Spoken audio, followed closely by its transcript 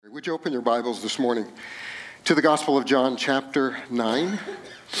Would you open your Bibles this morning to the Gospel of John, chapter 9?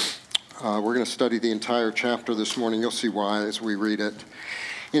 We're going to study the entire chapter this morning. You'll see why as we read it.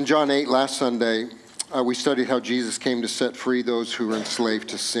 In John 8, last Sunday, we studied how Jesus came to set free those who were enslaved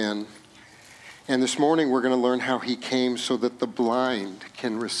to sin. And this morning, we're going to learn how he came so that the blind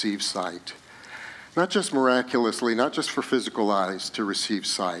can receive sight. Not just miraculously, not just for physical eyes to receive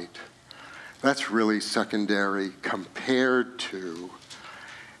sight. That's really secondary compared to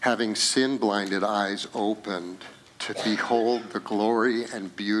having sin-blinded eyes opened to behold the glory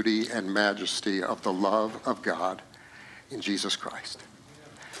and beauty and majesty of the love of God in Jesus Christ.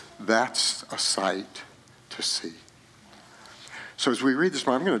 That's a sight to see. So as we read this,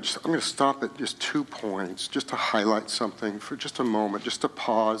 I'm going to stop at just 2 points, just to highlight something for just a moment, just to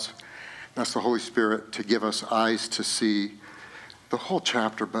pause. That's the Holy Spirit to give us eyes to see the whole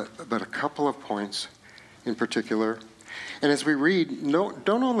chapter, but a couple of points in particular. And as we read, don't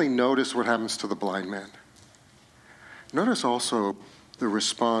only notice what happens to the blind man. Notice also the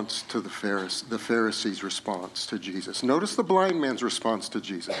response to the Pharisees' response to Jesus. Notice the blind man's response to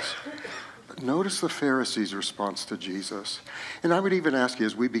Jesus. But notice the Pharisees' response to Jesus. And I would even ask you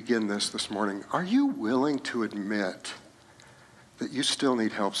as we begin this morning, are you willing to admit that you still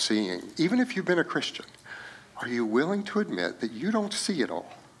need help seeing? Even if you've been a Christian, are you willing to admit that you don't see it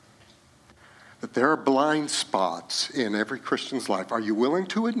all? That there are blind spots in every Christian's life. Are you willing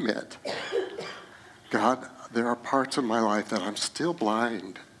to admit, God, there are parts of my life that I'm still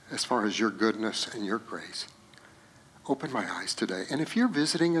blind as far as your goodness and your grace? Open my eyes today. And if you're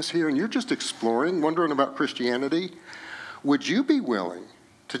visiting us here and you're just exploring, wondering about Christianity, would you be willing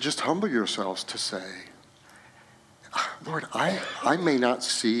to just humble yourselves to say, Lord, I may not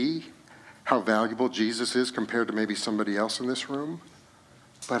see how valuable Jesus is compared to maybe somebody else in this room,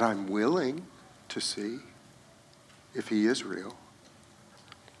 but I'm willing to see if he is real.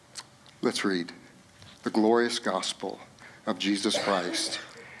 Let's read the glorious gospel of Jesus Christ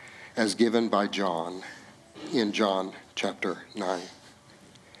as given by John in John chapter 9.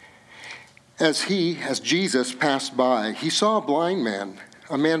 As Jesus passed by, he saw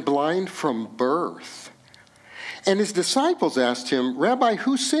a man blind from birth. And his disciples asked him, Rabbi,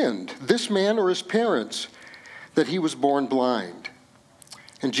 who sinned, this man or his parents, that he was born blind?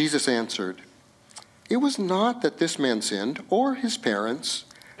 And Jesus answered, it was not that this man sinned or his parents,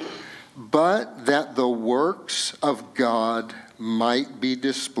 but that the works of God might be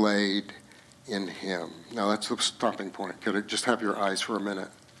displayed in him. Now that's the stopping point. Could I just have your eyes for a minute?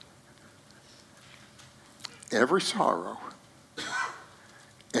 Every sorrow,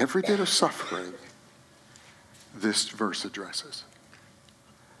 every bit of suffering, this verse addresses.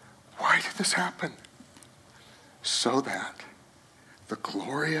 Why did this happen? So that the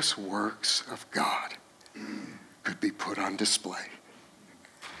glorious works of God could be put on display.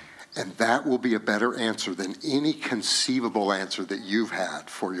 And that will be a better answer than any conceivable answer that you've had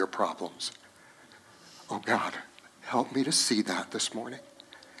for your problems. Oh God, help me to see that this morning.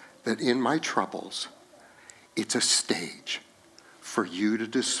 That in my troubles, it's a stage for you to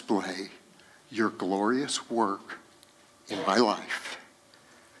display your glorious work in my life.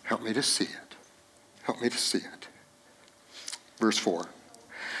 Help me to see it. Help me to see it. Verse 4.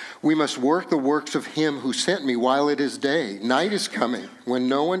 We must work the works of him who sent me while it is day. Night is coming when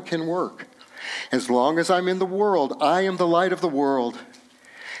no one can work. As long as I'm in the world, I am the light of the world.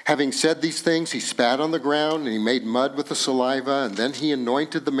 Having said these things, he spat on the ground and he made mud with the saliva, and then he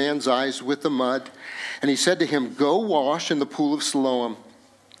anointed the man's eyes with the mud. And he said to him, go wash in the pool of Siloam,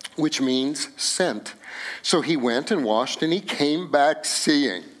 which means sent. So he went and washed, and he came back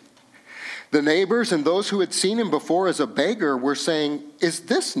seeing. The neighbors and those who had seen him before as a beggar were saying, is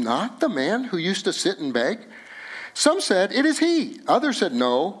this not the man who used to sit and beg? Some said, it is he. Others said,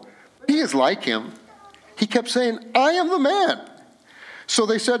 no, he is like him. He kept saying, I am the man. So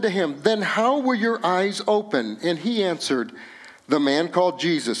they said to him, then how were your eyes open? And he answered, the man called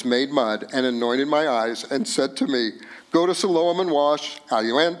Jesus made mud and anointed my eyes and said to me, go to Siloam and wash. I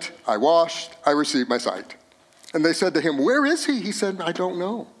went, I washed, I received my sight. And they said to him, where is he? He said, I don't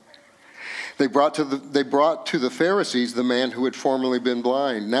know. They brought to the Pharisees the man who had formerly been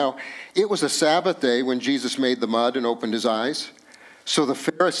blind. Now, it was a Sabbath day when Jesus made the mud and opened his eyes. So the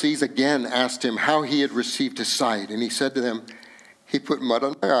Pharisees again asked him how he had received his sight. And he said to them, he put mud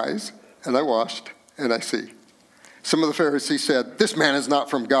on my eyes, and I washed, and I see. Some of the Pharisees said, this man is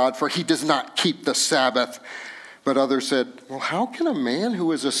not from God, for he does not keep the Sabbath. But others said, well, how can a man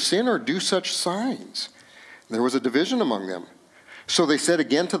who is a sinner do such signs? There was a division among them. So they said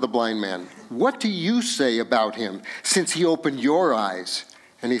again to the blind man, what do you say about him since he opened your eyes?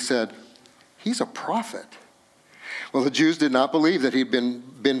 And he said, he's a prophet. Well, the Jews did not believe that he'd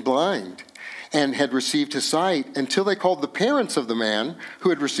been blind and had received his sight until they called the parents of the man who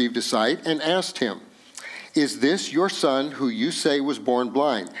had received his sight and asked him, "Is this your son who you say was born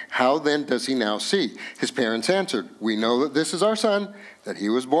blind? How then does he now see?" His parents answered, "We know that this is our son, that he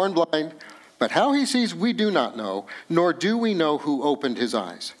was born blind. But how he sees we do not know, nor do we know who opened his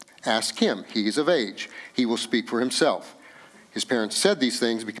eyes. Ask him, he is of age. He will speak for himself." His parents said these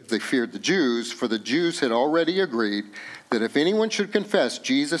things because they feared the Jews, for the Jews had already agreed that if anyone should confess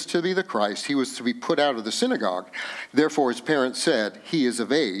Jesus to be the Christ, he was to be put out of the synagogue. Therefore his parents said, "He is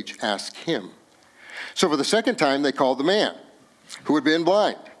of age, ask him." So for the second time they called the man who had been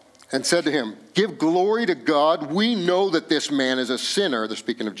blind and said to him, "Give glory to God. We know that this man is a sinner." They're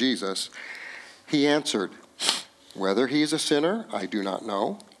speaking of Jesus. He answered, "Whether he is a sinner, I do not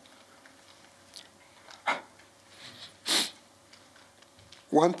know.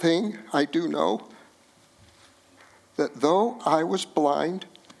 One thing I do know, that though I was blind,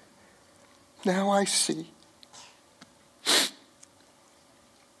 now I see."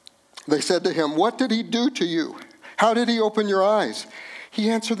 They said to him, "What did he do to you? How did he open your eyes?" He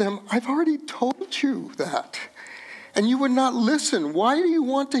answered them, "I've already told you that, and you would not listen. Why do you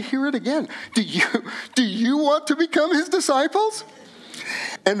want to hear it again? Do you want to become his disciples?"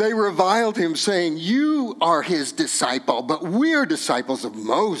 And they reviled him, saying, "You are his disciple, but we are disciples of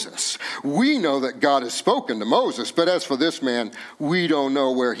Moses. We know that God has spoken to Moses, but as for this man, we don't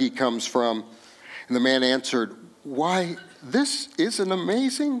know where he comes from." And the man answered, "Why, this is an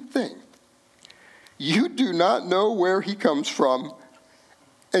amazing thing. You do not know where he comes from,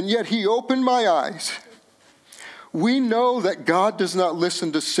 and yet he opened my eyes. We know that God does not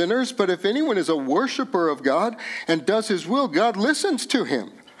listen to sinners, but if anyone is a worshiper of God and does his will, God listens to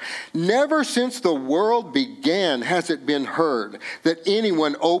him. Never since the world began has it been heard that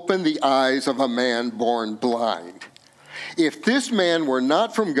anyone opened the eyes of a man born blind. If this man were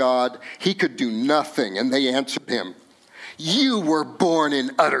not from God, he could do nothing." And they answered him, "You were born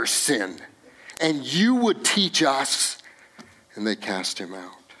in utter sin, and you would teach us." And they cast him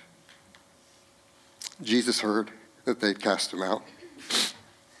out. Jesus heard that they'd cast him out.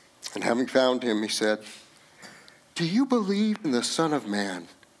 And having found him, he said, "Do you believe in the Son of Man?"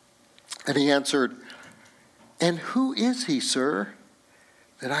 And he answered, "And who is he, sir,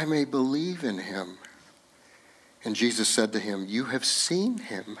 that I may believe in him?" And Jesus said to him, "You have seen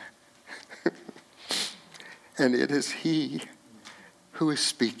him, and it is he who is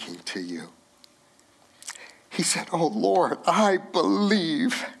speaking to you." He said, "Oh Lord, I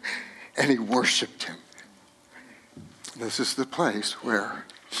believe." And he worshiped him. This is the place where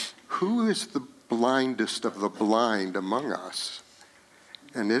who is the blindest of the blind among us?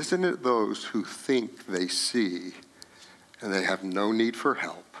 And isn't it those who think they see and they have no need for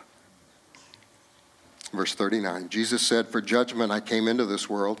help? Verse 39, Jesus said, "For judgment I came into this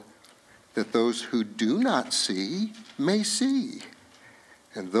world, that those who do not see may see,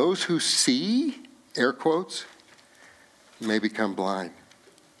 and those who see," air quotes, "may become blind."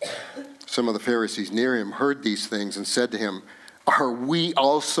 Some of the Pharisees near him heard these things and said to him, "Are we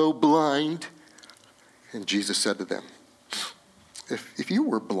also blind?" And Jesus said to them, If you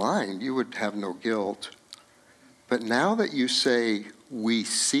were blind, you would have no guilt. But now that you say, 'We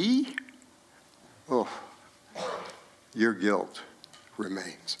see,' your guilt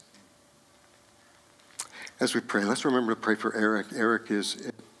remains." As we pray, let's remember to pray for Eric. Eric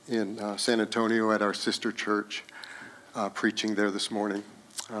is in San Antonio at our sister church, preaching there this morning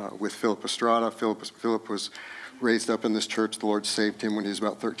with Philip Estrada. Philip was raised up in this church. The Lord saved him when he was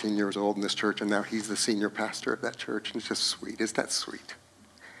about 13 years old in this church, and now he's the senior pastor of that church. And it's just sweet. Isn't that sweet?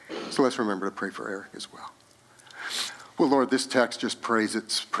 So let's remember to pray for Eric as well. Well, Lord, this text just prays.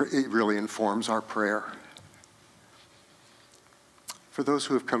 It really informs our prayer. For those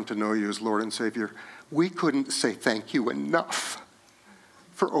who have come to know you as Lord and Savior, we couldn't say thank you enough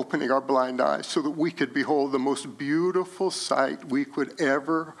for opening our blind eyes so that we could behold the most beautiful sight we could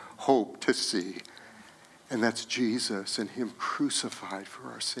ever hope to see. And that's Jesus and him crucified for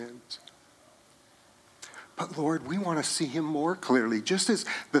our sins. But Lord, we want to see him more clearly. Just as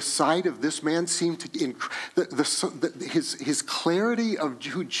the sight of this man seemed to, his clarity of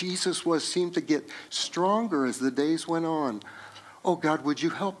who Jesus was seemed to get stronger as the days went on. Oh God, would you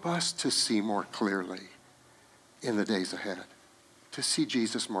help us to see more clearly in the days ahead, to see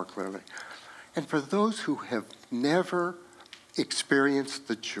Jesus more clearly. And for those who have never experienced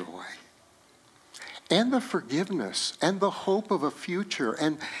the joy and the forgiveness and the hope of a future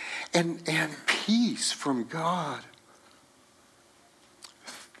and peace from God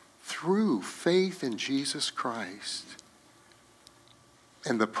through faith in Jesus Christ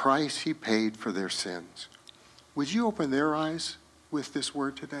and the price he paid for their sins, would you open their eyes with this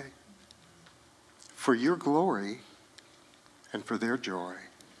word today? For your glory and for their joy.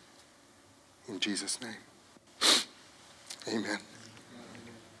 In Jesus' name. Amen.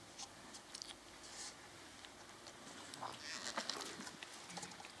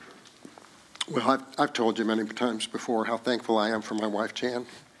 Well, I've told you many times before how thankful I am for my wife, Jan.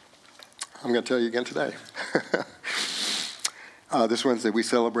 I'm going to tell you again today. This Wednesday, we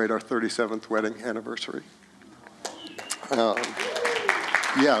celebrate our 37th wedding anniversary.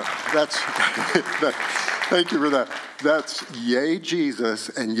 That's, thank you for that. That's yay Jesus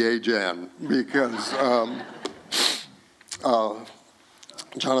and yay Jan, because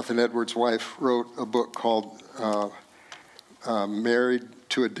Jonathan Edwards' wife wrote a book called Married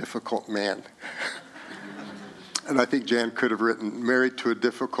to a Difficult Man. And I think Jan could have written Married to a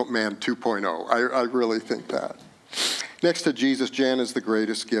Difficult Man 2.0. I really think that. Next to Jesus, Jan is the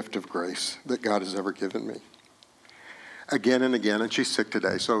greatest gift of grace that God has ever given me. Again and again, and she's sick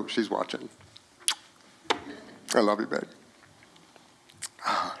today, so she's watching. I love you, babe.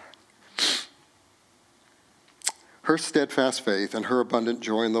 Her steadfast faith and her abundant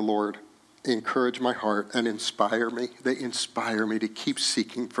joy in the Lord encourage my heart and inspire me. They inspire me to keep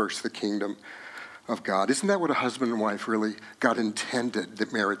seeking first the kingdom of God. Isn't that what a husband and wife really God intended the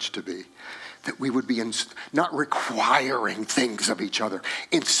marriage to be? That we would be not requiring things of each other,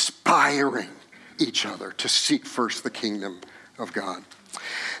 inspiring each other to seek first the kingdom of God.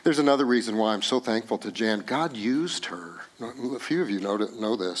 There's another reason why I'm so thankful to Jan. God used her. A few of you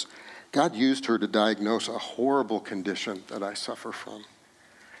know this. God used her to diagnose a horrible condition that I suffer from.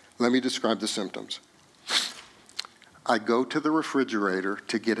 Let me describe the symptoms. I go to the refrigerator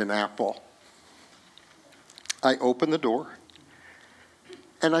to get an apple. I open the door,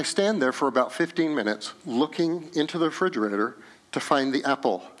 and I stand there for about 15 minutes looking into the refrigerator to find the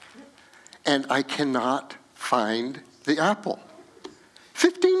apple. And I cannot find the apple.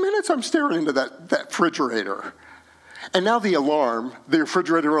 15 minutes I'm staring into that refrigerator. And now the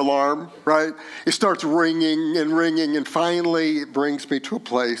refrigerator alarm, right? It starts ringing and ringing, and finally it brings me to a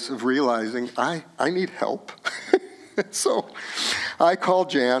place of realizing I need help. So I call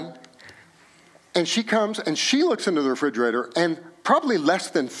Jan, and she comes and she looks into the refrigerator, and probably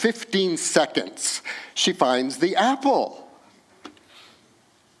less than 15 seconds, she finds the apple.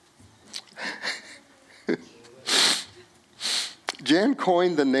 Jan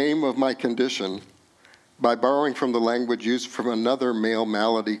coined the name of my condition by borrowing from the language used from another male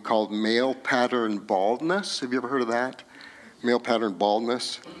malady called male pattern baldness. Have you ever heard of that? Male pattern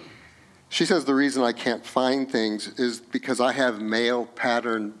baldness. She says the reason I can't find things is because I have male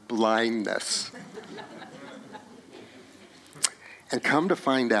pattern blindness. And come to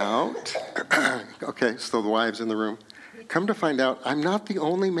find out, okay, so the wives in the room, come to find out I'm not the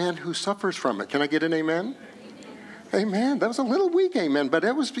only man who suffers from it. Can I get an amen? Amen. That was a little weak amen, but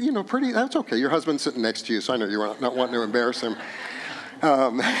it was, pretty, that's okay. Your husband's sitting next to you, so I know you're not wanting to embarrass him.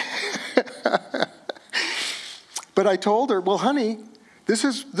 But I told her, well, honey, this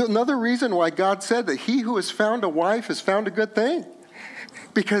is another reason why God said that he who has found a wife has found a good thing.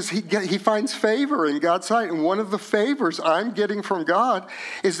 Because he finds favor in God's sight. And one of the favors I'm getting from God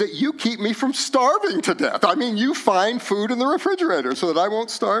is that you keep me from starving to death. I mean, you find food in the refrigerator so that I won't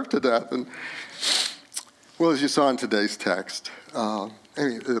starve to death. And well, as you saw in today's text,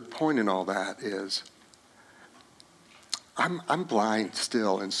 the point in all that is I'm blind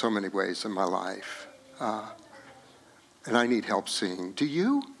still in so many ways in my life. And I need help seeing. Do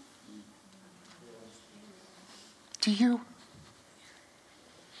you? Do you?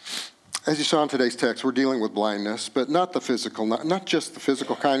 As you saw in today's text, we're dealing with blindness, but not the physical, not just the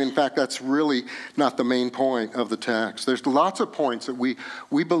physical kind. In fact, that's really not the main point of the text. There's lots of points that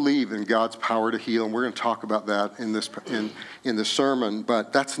we believe in God's power to heal, and we're going to talk about that in this sermon,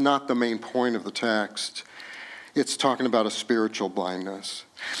 but that's not the main point of the text. It's talking about a spiritual blindness.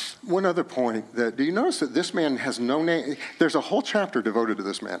 One other point, do you notice that this man has no name? There's a whole chapter devoted to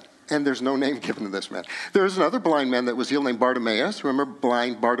this man, and there's no name given to this man. There's another blind man that was healed named Bartimaeus. Remember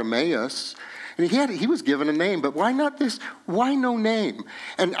blind Bartimaeus? And he was given a name, but why not this? Why no name?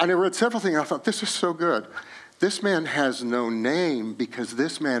 And I read several things. I thought, this is so good. This man has no name because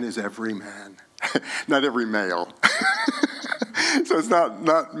this man is every man, not every male. So it's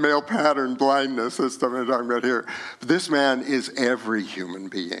not male pattern blindness, that's what I'm talking about here. This man is every human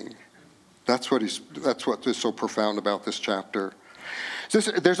being. That's what is so profound about this chapter.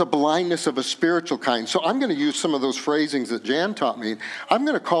 There's a blindness of a spiritual kind. So I'm going to use some of those phrasings that Jan taught me. I'm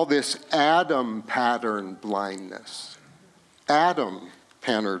going to call this Adam pattern blindness. Adam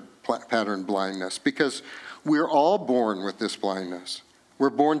pattern blindness, because we're all born with this blindness. We're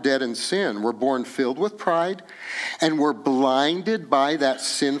born dead in sin. We're born filled with pride, and we're blinded by that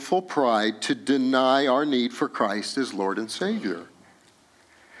sinful pride to deny our need for Christ as Lord and Savior.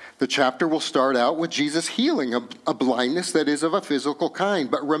 The chapter will start out with Jesus healing a blindness that is of a physical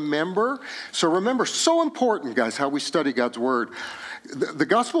kind. But remember, so important, guys, how we study God's Word. The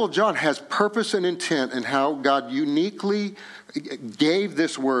Gospel of John has purpose and intent in how God uniquely gave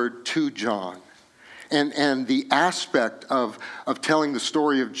this Word to John. And the aspect of telling the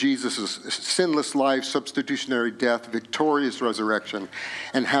story of Jesus' sinless life, substitutionary death, victorious resurrection,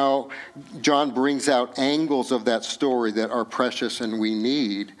 and how John brings out angles of that story that are precious and we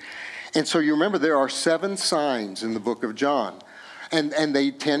need. And so you remember there are 7 signs in the book of John. And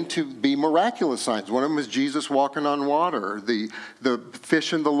they tend to be miraculous signs. One of them is Jesus walking on water, the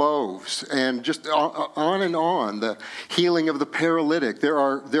fish and the loaves, and just on and on, the healing of the paralytic. There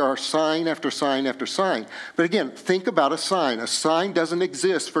are sign after sign after sign. But again, think about a sign. A sign doesn't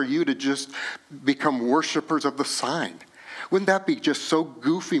exist for you to just become worshipers of the sign. Wouldn't that be just so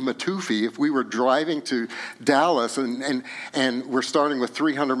goofy matoofy if we were driving to Dallas and we're starting with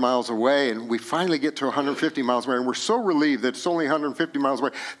 300 miles away and we finally get to 150 miles away and we're so relieved that it's only 150 miles away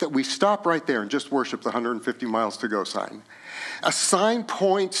that we stop right there and just worship the 150 miles to go sign. A sign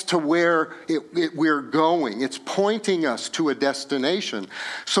points to where we're going. It's pointing us to a destination.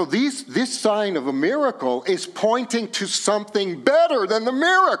 So this sign of a miracle is pointing to something better than the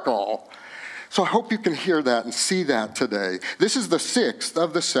miracle. So I hope you can hear that and see that today. This is the 6th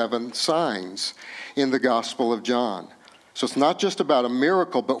of the 7 signs in the Gospel of John. So it's not just about a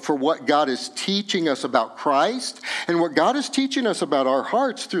miracle, but for what God is teaching us about Christ and what God is teaching us about our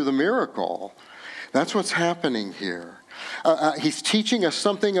hearts through the miracle. That's what's happening here. He's teaching us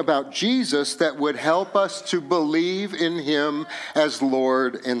something about Jesus that would help us to believe in him as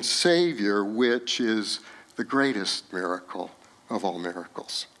Lord and Savior, which is the greatest miracle of all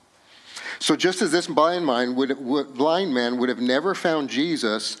miracles. So just as this blind man would have never found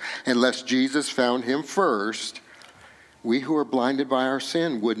Jesus unless Jesus found him first, we who are blinded by our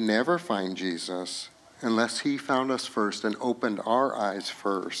sin would never find Jesus unless he found us first and opened our eyes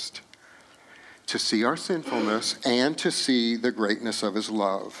first to see our sinfulness and to see the greatness of his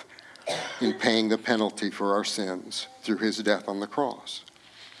love in paying the penalty for our sins through his death on the cross.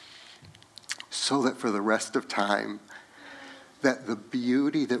 So that for the rest of time, that the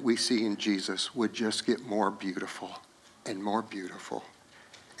beauty that we see in Jesus would just get more beautiful and more beautiful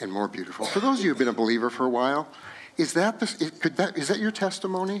and more beautiful. For those of you who have been a believer for a while, is that your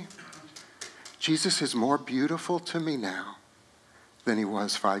testimony? Jesus is more beautiful to me now than he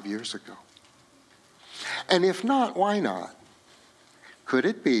was 5 years ago. And if not, why not? Could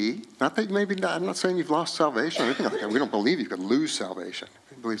it be, not that maybe not, I'm not saying you've lost salvation or anything like that. We don't believe you could lose salvation.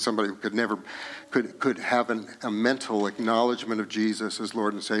 We believe somebody could have a mental acknowledgement of Jesus as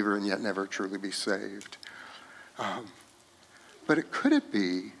Lord and Savior and yet never truly be saved. But could it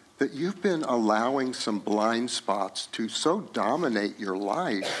be that you've been allowing some blind spots to so dominate your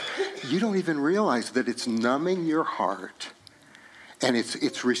life, you don't even realize that it's numbing your heart and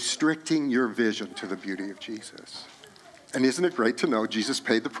it's restricting your vision to the beauty of Jesus. And isn't it great to know Jesus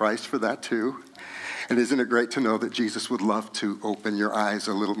paid the price for that too? And isn't it great to know that Jesus would love to open your eyes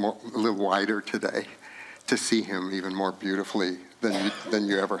a little wider today to see him even more beautifully than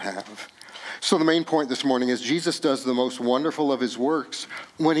you ever have? So the main point this morning is Jesus does the most wonderful of his works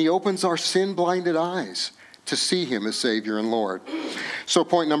when he opens our sin-blinded eyes to see him as Savior and Lord. So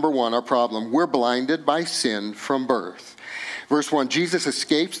point number 1, our problem, we're blinded by sin from birth. Verse 1, Jesus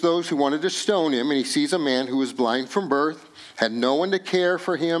escapes those who wanted to stone him, and he sees a man who was blind from birth, had no one to care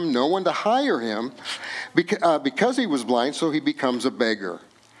for him, no one to hire him, because he was blind, so he becomes a beggar.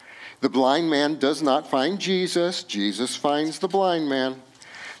 The blind man does not find Jesus. Jesus finds the blind man.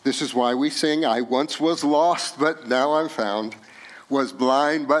 This is why we sing, I once was lost, but now I'm found. Was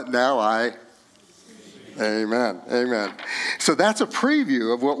blind, but now I... Amen. Amen. So that's a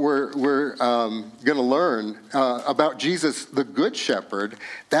preview of what we're going to learn about Jesus, the Good Shepherd.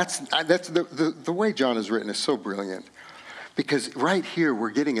 That's the way John has written is so brilliant. Because right here we're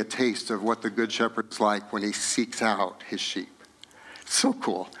getting a taste of what the Good Shepherd's like when he seeks out his sheep. So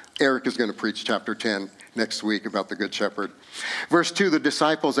cool. Eric is going to preach chapter 10 next week about the Good Shepherd. Verse 2, the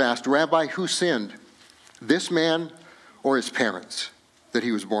disciples asked, Rabbi, who sinned, this man or his parents, that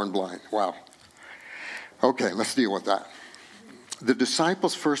he was born blind? Wow. Okay, let's deal with that. The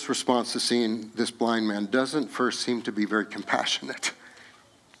disciples' first response to seeing this blind man doesn't first seem to be very compassionate.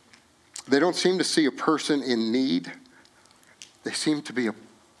 They don't seem to see a person in need. They seem to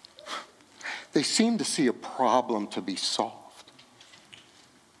see a problem to be solved.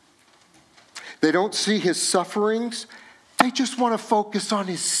 They don't see his sufferings They just want to focus on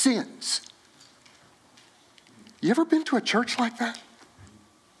his sins. You ever been to a church like that?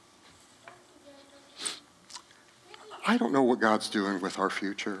 I don't know what God's doing with our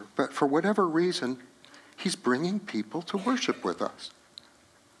future, but for whatever reason, he's bringing people to worship with us.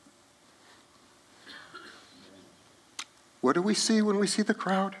 What do we see when we see the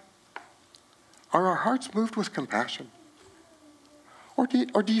crowd? Are our hearts moved with compassion? Or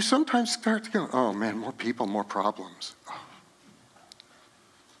do you sometimes start to go, oh man, more people, more problems?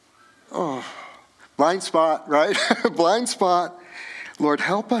 Oh, blind spot, right? Blind spot. Lord,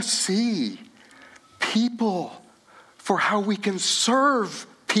 help us see people for how we can serve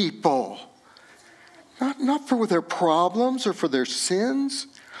people. Not for their problems or for their sins.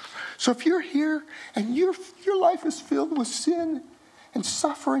 So if you're here and your life is filled with sin and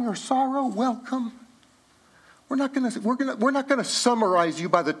suffering or sorrow, welcome. We're not going to summarize you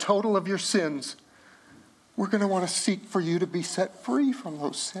by the total of your sins. We're going to want to seek for you to be set free from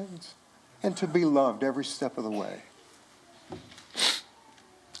those sins and to be loved every step of the way.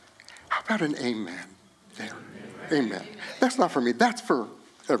 How about an amen there? Amen. That's not for me. That's for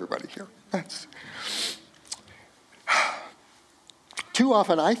everybody here. Too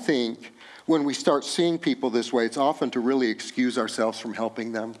often, I think, when we start seeing people this way, it's often to really excuse ourselves from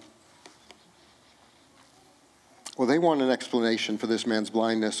helping them. Well, they want an explanation for this man's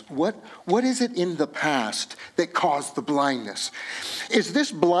blindness. What is it in the past that caused the blindness? Is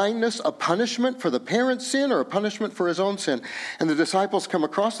this blindness a punishment for the parent's sin or a punishment for his own sin? And the disciples come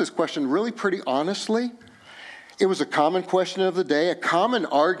across this question really pretty honestly. It was a common question of the day, a common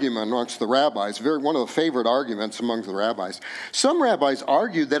argument amongst the rabbis, one of the favorite arguments among the rabbis. Some rabbis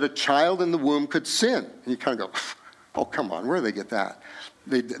argued that a child in the womb could sin. And you kind of go, oh, come on, where do they get that?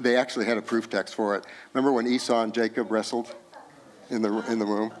 They actually had a proof text for it. Remember when Esau and Jacob wrestled in the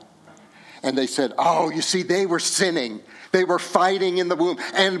womb? And they said, oh, you see, they were sinning. They were fighting in the womb.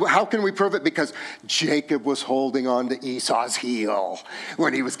 And how can we prove it? Because Jacob was holding on to Esau's heel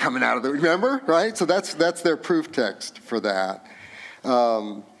when he was coming out of the, remember? Right? So that's their proof text for that.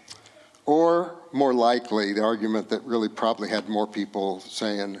 Or more likely, the argument that really probably had more people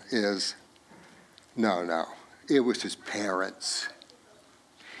saying is, no, it was his parents.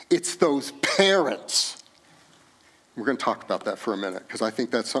 It's those parents. We're going to talk about that for a minute because I think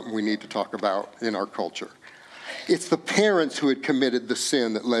that's something we need to talk about in our culture. It's the parents who had committed the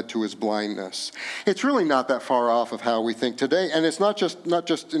sin that led to his blindness. It's really not that far off of how we think today. And it's not just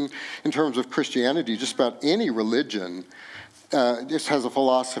in terms of Christianity, just about any religion. This has a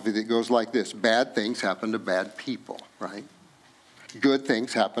philosophy that goes like this. Bad things happen to bad people, right? Good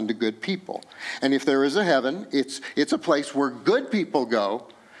things happen to good people. And if there is a heaven, it's a place where good people go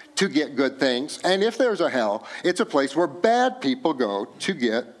to get good things. And if there's a hell, it's a place where bad people go to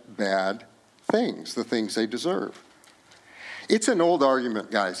get bad things, the things they deserve. It's an old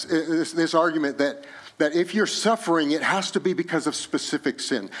argument, guys. This argument that if you're suffering, it has to be because of specific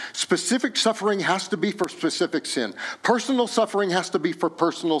sin. Specific suffering has to be for specific sin. Personal suffering has to be for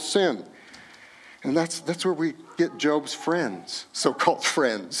personal sin. And that's where we get Job's friends, so-called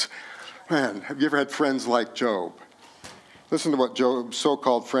friends. Man, have you ever had friends like Job? Listen to what Job's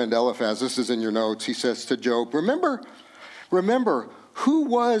so-called friend Eliphaz, this is in your notes, he says to Job, remember, who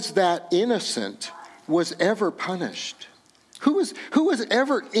was that innocent was ever punished? Who was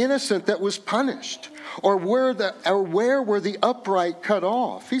ever innocent that was punished? Or where were the upright cut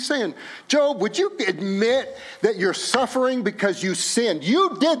off? He's saying, Job, would you admit that you're suffering because you sinned?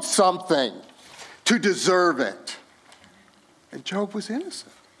 You did something to deserve it. And Job was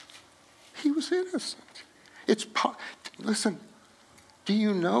innocent. He was innocent. Listen, do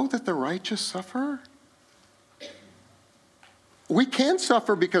you know that the righteous suffer? We can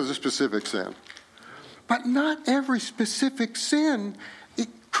suffer because of specific sin. But not every specific sin, it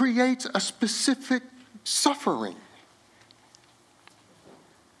creates a specific suffering.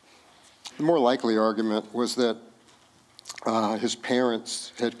 The more likely argument was that his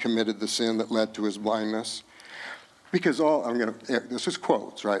parents had committed the sin that led to his blindness. Because this is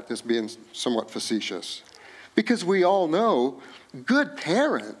quotes, right? This being somewhat facetious. Because we all know good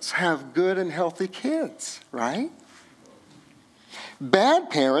parents have good and healthy kids, right? Bad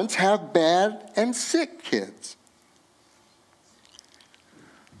parents have bad and sick kids.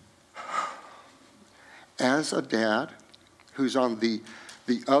 As a dad who's on the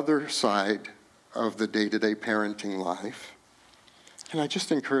other side of the day-to-day parenting life, can I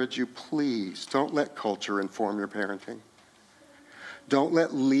just encourage you, please, don't let culture inform your parenting. Don't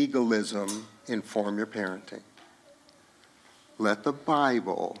let legalism inform your parenting. Let the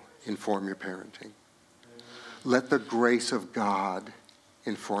Bible inform your parenting. Let the grace of God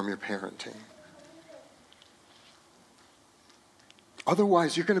inform your parenting.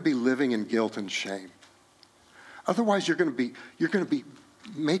 Otherwise, you're going to be living in guilt and shame. Otherwise, you're going to be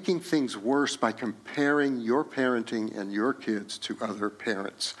making things worse by comparing your parenting and your kids to other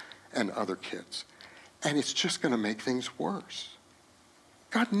parents and other kids. And it's just going to make things worse.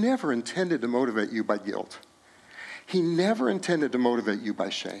 God never intended to motivate you by guilt. He never intended to motivate you by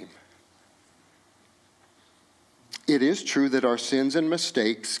shame. It is true that our sins and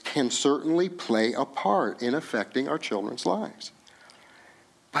mistakes can certainly play a part in affecting our children's lives.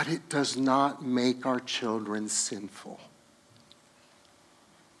 But it does not make our children sinful.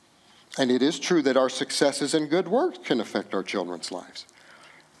 And it is true that our successes and good works can affect our children's lives.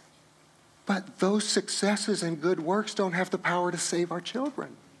 But those successes and good works don't have the power to save our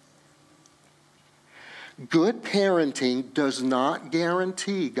children. Good parenting does not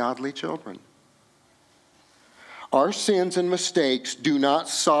guarantee godly children. Our sins and mistakes do not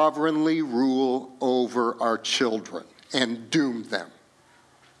sovereignly rule over our children and doom them.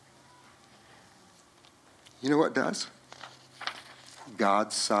 You know what does?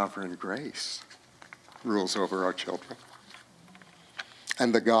 God's sovereign grace rules over our children.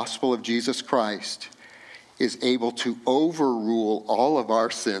 And the gospel of Jesus Christ is able to overrule all of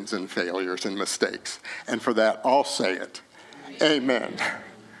our sins and failures and mistakes. And for that, I'll say it. Amen.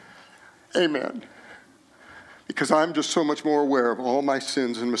 Amen. Because I'm just so much more aware of all my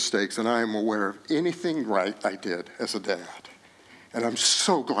sins and mistakes than I am aware of anything right I did as a dad. And I'm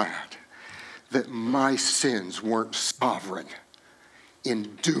so glad that my sins weren't sovereign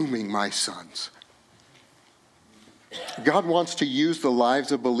in dooming my sons. God wants to use the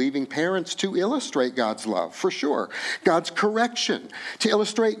lives of believing parents to illustrate God's love, for sure. God's correction, to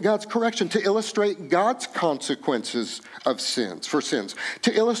illustrate God's correction, to illustrate God's consequences of sins, for sins,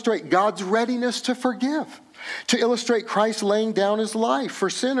 to illustrate God's readiness to forgive, to illustrate Christ laying down his life for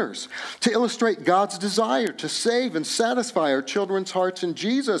sinners, to illustrate God's desire to save and satisfy our children's hearts in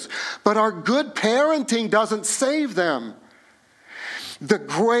Jesus. But our good parenting doesn't save them. The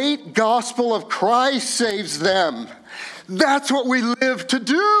great gospel of Christ saves them. That's what we live to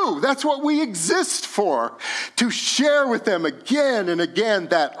do. That's what we exist for. To share with them again and again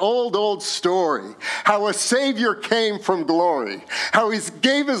that old story. How a Savior came from glory. How he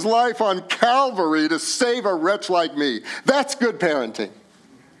gave his life on Calvary to save a wretch like me. That's good parenting.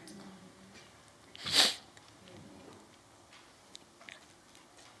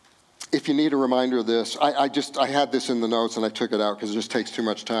 If you need a reminder of this, I had this in the notes and I took it out because it just takes too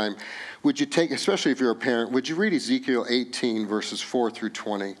much time. Would you take, especially if you're a parent, would you read Ezekiel 18, verses 4 through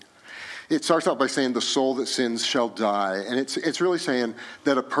 20? It starts out by saying, the soul that sins shall die. And it's really saying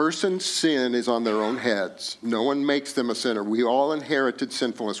that a person's sin is on their own heads. No one makes them a sinner. We all inherited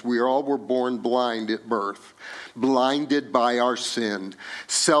sinfulness. We all were born blind at birth, blinded by our sin,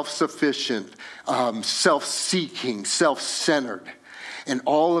 self-sufficient, self-seeking, self-centered. And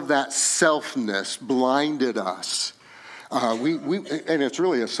all of that selfness blinded us. And it's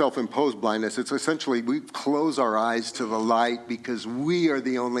really a self-imposed blindness. It's essentially we close our eyes to the light because we are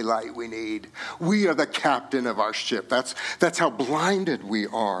the only light we need. We are the captain of our ship. That's how blinded we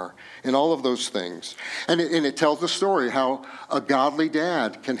are in all of those things. And it tells the story how a godly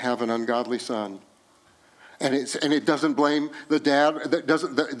dad can have an ungodly son. And it doesn't blame the dad.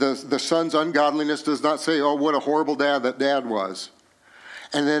 The son's ungodliness does not say, oh, what a horrible dad that dad was.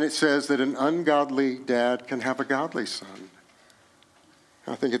 And then it says that an ungodly dad can have a godly son.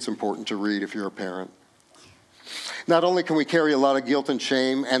 I think it's important to read if you're a parent. Not only can we carry a lot of guilt and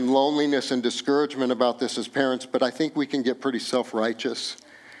shame and loneliness and discouragement about this as parents, but I think we can get pretty self-righteous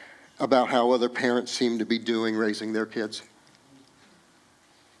about how other parents seem to be doing raising their kids.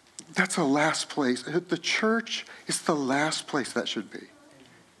 That's the last place. The church is the last place that should be.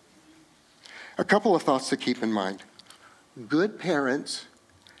 A couple of thoughts to keep in mind. Good parents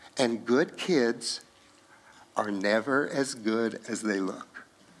and good kids are never as good as they look.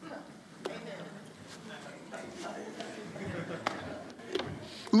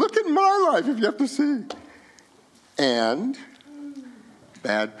 Look at my life if you have to see. And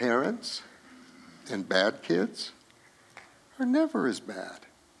bad parents and bad kids are never as bad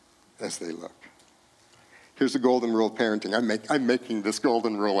as they look. Here's the golden rule of parenting. I'm making this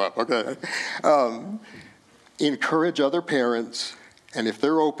golden rule up, okay? Encourage other parents, and if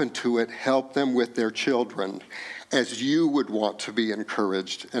they're open to it, help them with their children as you would want to be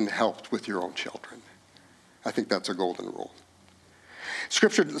encouraged and helped with your own children. I think that's a golden rule.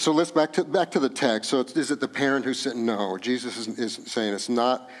 Scripture, so let's back to the text. So is it the parent who's sin? No, Jesus is saying it's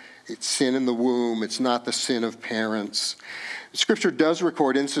sin in the womb. It's not the sin of parents. Scripture does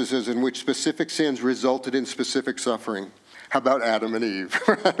record instances in which specific sins resulted in specific suffering. How about Adam and Eve?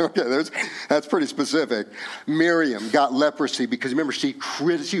 Okay, that's pretty specific. Miriam got leprosy because, remember, she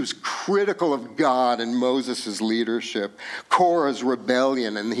was critical of God and Moses' leadership. Korah's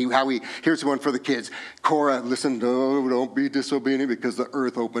rebellion, and here's one for the kids. Korah, listen, don't be disobedient because the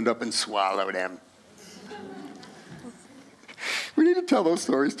earth opened up and swallowed him. We need to tell those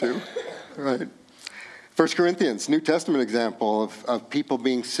stories too, right? 1 Corinthians, New Testament example of people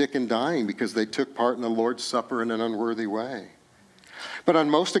being sick and dying because they took part in the Lord's Supper in an unworthy way. But on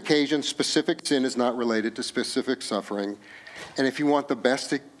most occasions, specific sin is not related to specific suffering. And if you want the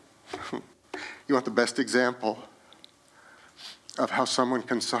best example of how someone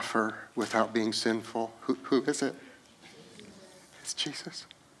can suffer without being sinful, who is it? It's Jesus.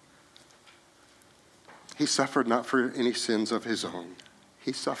 He suffered not for any sins of his own.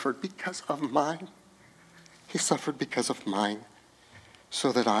 He suffered because of mine. He suffered because of mine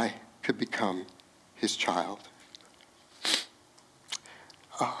so that I could become his child.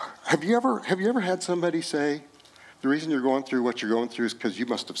 Have you ever had somebody say, the reason you're going through what you're going through is because you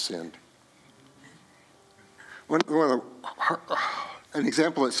must have sinned? An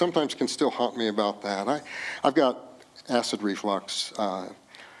example that sometimes can still haunt me about that. I've got acid reflux.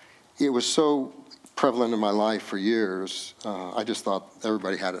 It was so prevalent in my life for years. I just thought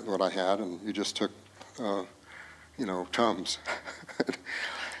everybody had it, what I had, and you just took Tums.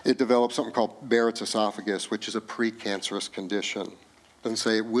 It developed something called Barrett's esophagus, which is a precancerous condition. Doesn't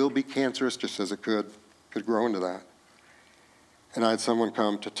say it will be cancerous, just says it could grow into that. And I had someone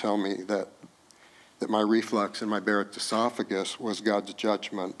come to tell me that my reflux and my Barrett's esophagus was God's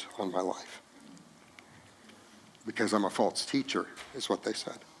judgment on my life. Because I'm a false teacher, is what they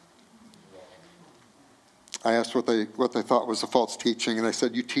said. I asked what they thought was a false teaching, and they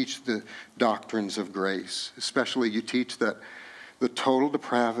said, you teach the doctrines of grace. Especially you teach that the total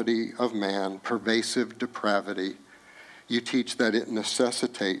depravity of man, pervasive depravity, you teach that it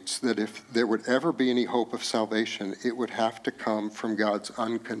necessitates that if there would ever be any hope of salvation, it would have to come from God's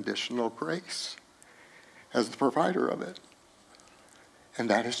unconditional grace as the provider of it. And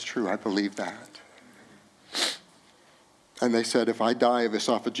that is true. I believe that. And they said, if I die of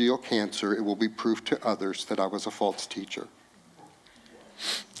esophageal cancer, it will be proof to others that I was a false teacher.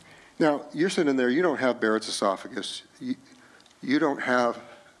 Now, you're sitting there, you don't have Barrett's esophagus. You don't have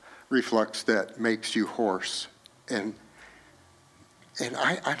reflux that makes you hoarse. And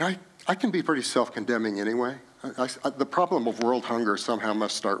I can be pretty self-condemning anyway. The problem of world hunger somehow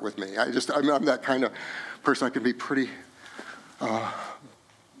must start with me. I'm that kind of person. I can be pretty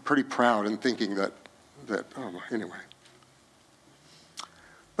proud in thinking that anyway.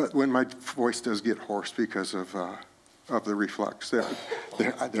 But when my voice does get hoarse because of the reflux,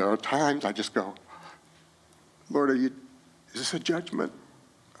 there are times I just go, Lord, is this a judgment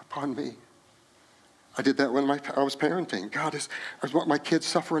upon me? I did that when I was parenting. God, is what my kid's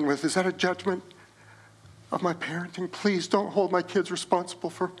suffering with, is that a judgment of my parenting? Please don't hold my kids responsible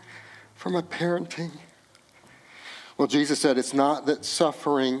for my parenting. Well, Jesus said it's not that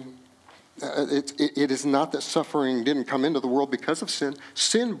suffering... It is not that suffering didn't come into the world because of sin.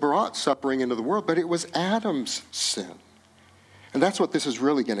 Sin brought suffering into the world, but it was Adam's sin. And that's what this is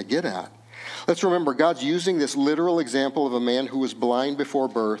really going to get at. Let's remember, God's using this literal example of a man who was blind before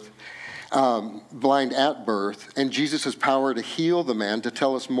birth, blind at birth, and Jesus' power to heal the man to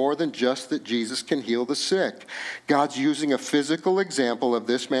tell us more than just that Jesus can heal the sick. God's using a physical example of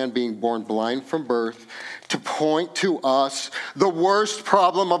this man being born blind from birth to point to us the worst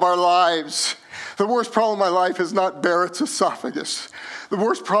problem of our lives. The worst problem in my life is not Barrett's esophagus. The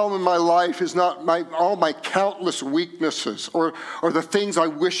worst problem in my life is not all my countless weaknesses or the things I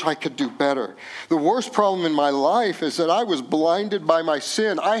wish I could do better. The worst problem in my life is that I was blinded by my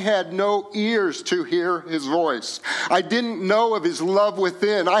sin. I had no ears to hear his voice. I didn't know of his love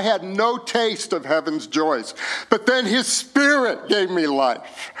within. I had no taste of heaven's joys. But then his Spirit gave me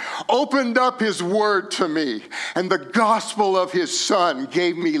life, opened up his word to me, and the gospel of his Son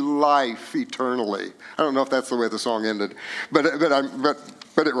gave me life eternally. I don't know if that's the way the song ended, but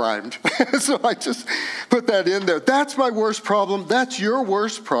it rhymed. So I just put that in there. That's my worst problem. That's your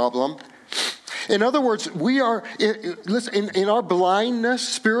worst problem. In other words, we are, in our blindness,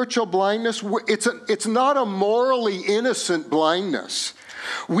 spiritual blindness, it's not a morally innocent blindness.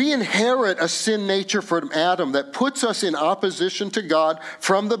 We inherit a sin nature from Adam that puts us in opposition to God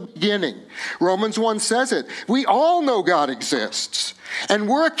from the beginning. Romans 1 says it. We all know God exists, and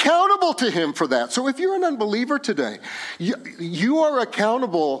we're accountable to him for that. So if you're an unbeliever today, you are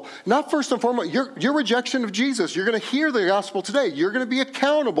accountable, not first and foremost, your rejection of Jesus. You're going to hear the gospel today. You're going to be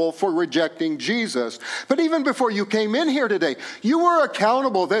accountable for rejecting Jesus. But even before you came in here today, you were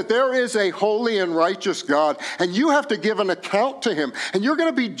accountable that there is a holy and righteous God, and you have to give an account to him. And you're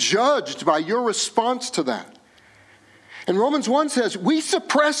going to be judged by your response to that. And Romans 1 says, we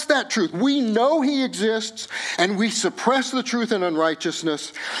suppress that truth. We know he exists, and we suppress the truth in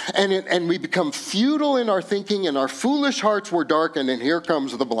unrighteousness, and we become futile in our thinking, and our foolish hearts were darkened, and here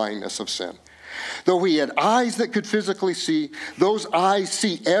comes the blindness of sin. Though we had eyes that could physically see, those eyes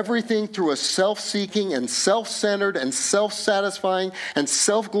see everything through a self-seeking and self-centered and self-satisfying and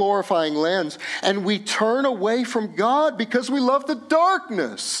self-glorifying lens, and we turn away from God because we love the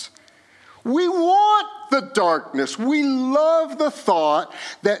darkness. We want the darkness. We love the thought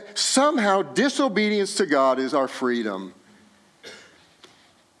that somehow disobedience to God is our freedom.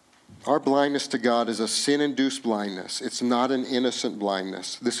 Our blindness to God is a sin-induced blindness. It's not an innocent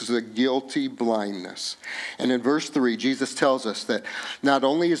blindness. This is a guilty blindness. And in verse 3, Jesus tells us that not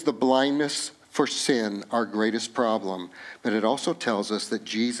only is the blindness for sin our greatest problem, but it also tells us that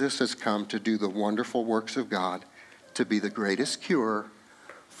Jesus has come to do the wonderful works of God, to be the greatest cure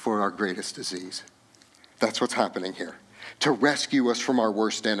for our greatest disease. That's what's happening here. To rescue us from our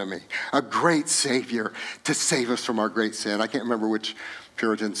worst enemy. A great Savior to save us from our great sin. I can't remember which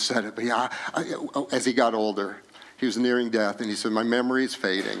Puritan said it, but as he got older, he was nearing death, and he said, my memory is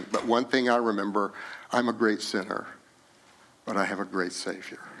fading, but one thing I remember, I'm a great sinner, but I have a great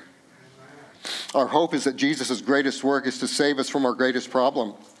Savior. Our hope is that Jesus' greatest work is to save us from our greatest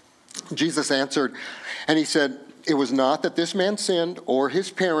problem. Jesus answered, and he said, it was not that this man sinned or his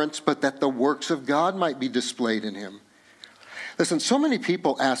parents, but that the works of God might be displayed in him. Listen, so many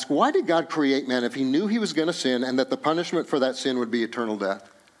people ask, why did God create man if he knew he was going to sin and that the punishment for that sin would be eternal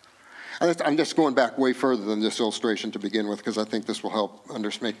death? And I'm just going back way further than this illustration to begin with, because I think this will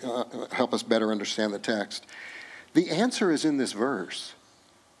help us better understand the text. The answer is in this verse.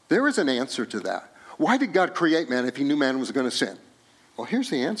 There is an answer to that. Why did God create man if he knew man was going to sin? Well, here's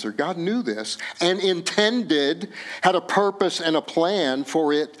the answer. God knew this and had a purpose and a plan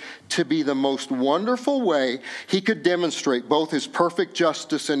for it to be the most wonderful way he could demonstrate both his perfect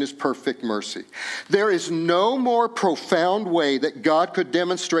justice and his perfect mercy. There is no more profound way that God could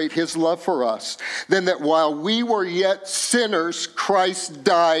demonstrate his love for us than that while we were yet sinners, Christ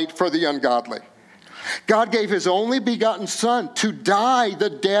died for the ungodly. God gave his only begotten Son to die the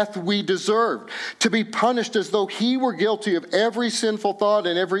death we deserved, to be punished as though he were guilty of every sinful thought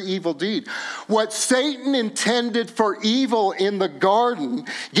and every evil deed. What Satan intended for evil in the garden,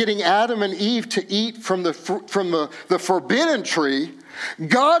 getting Adam and Eve to eat from the forbidden tree,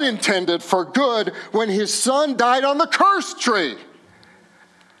 God intended for good when his Son died on the cursed tree.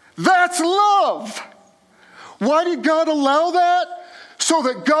 That's love. Why did God allow that? So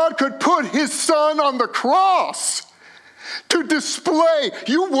that God could put his Son on the cross to display.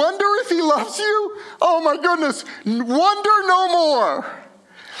 You wonder if he loves you? Oh my goodness, wonder no more.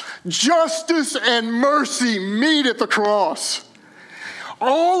 Justice and mercy meet at the cross.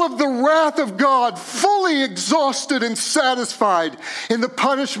 All of the wrath of God fully exhausted and satisfied in the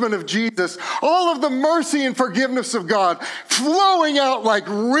punishment of Jesus. All of the mercy and forgiveness of God flowing out like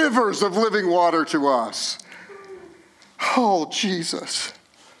rivers of living water to us. Oh, Jesus.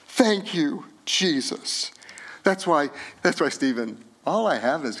 Thank you, Jesus. That's why, Stephen, all I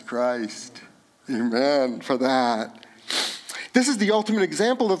have is Christ. Amen for that. This is the ultimate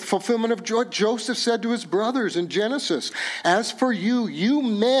example of the fulfillment of what Joseph said to his brothers in Genesis. As for you, you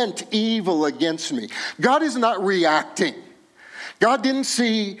meant evil against me. God is not reacting. God didn't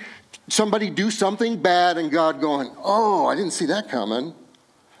see somebody do something bad and God going, oh, I didn't see that coming.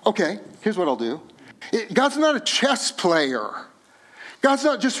 Okay, here's what I'll do. God's not a chess player. God's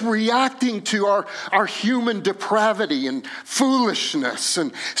not just reacting to our human depravity and foolishness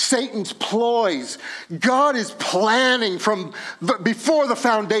and Satan's ploys. God is planning from before the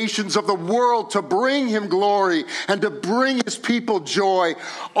foundations of the world to bring him glory and to bring his people joy,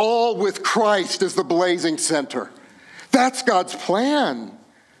 all with Christ as the blazing center. That's God's plan.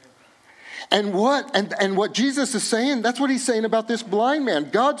 And what Jesus is saying, that's what he's saying about this blind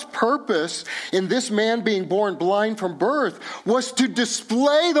man. God's purpose in this man being born blind from birth was to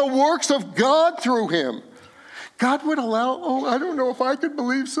display the works of God through him. God would allow, I don't know if I could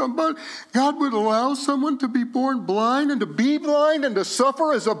believe somebody. God would allow someone to be born blind and to be blind and to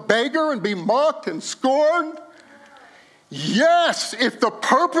suffer as a beggar and be mocked and scorned. Yes, if the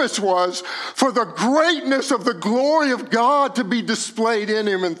purpose was for the greatness of the glory of God to be displayed in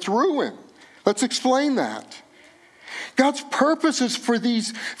him and through him. Let's explain that. God's purposes for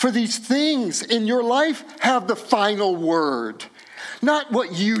these things in your life have the final word. Not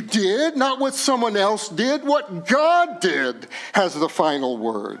what you did, not what someone else did. What God did has the final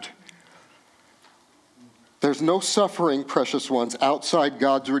word. There's no suffering, precious ones, outside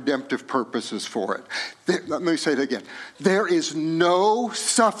God's redemptive purposes for it. Let me say it again. There is no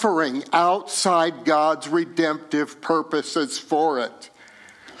suffering outside God's redemptive purposes for it.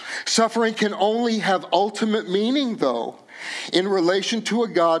 Suffering can only have ultimate meaning, though, in relation to a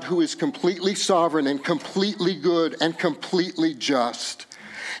God who is completely sovereign and completely good and completely just.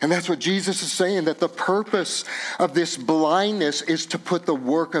 And that's what Jesus is saying, that the purpose of this blindness is to put the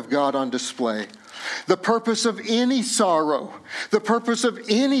work of God on display. The purpose of any sorrow, the purpose of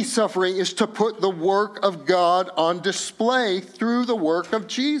any suffering is to put the work of God on display through the work of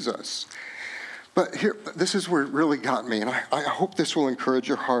Jesus. But here, this is where it really got me, and I hope this will encourage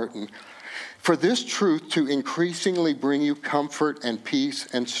your heart. And for this truth to increasingly bring you comfort and peace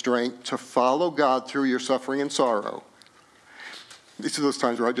and strength to follow God through your suffering and sorrow. These are those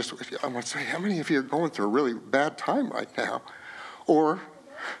times where I want to say, how many of you are going through a really bad time right now? Or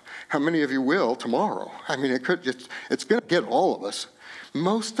how many of you will tomorrow? I mean, it's going to get all of us.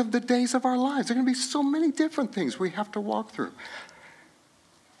 Most of the days of our lives, there are going to be so many different things we have to walk through.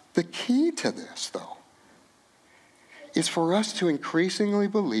 The key to this, though, is for us to increasingly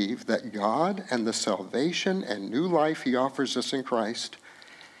believe that God and the salvation and new life he offers us in Christ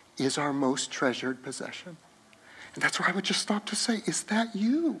is our most treasured possession. And that's where I would just stop to say, is that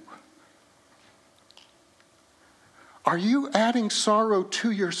you? Are you adding sorrow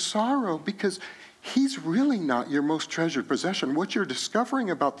to your sorrow? Because he's really not your most treasured possession. What you're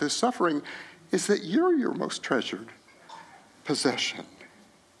discovering about this suffering is that you're your most treasured possession.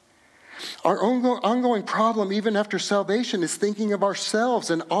 Our ongoing problem, even after salvation, is thinking of ourselves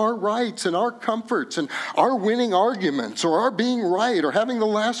and our rights and our comforts and our winning arguments or our being right or having the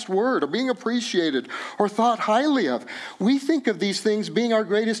last word or being appreciated or thought highly of. We think of these things being our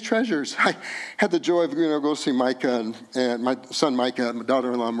greatest treasures. I had the joy of go see Micah and my son Micah, my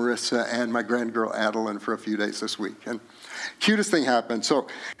daughter-in-law Marissa, and my grandgirl Adeline for a few days this week. And cutest thing happened. So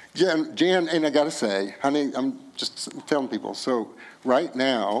Jan, and I got to say, honey, I'm just telling people, so right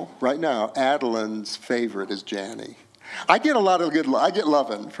now, Adeline's favorite is Janny. I get a lot of I get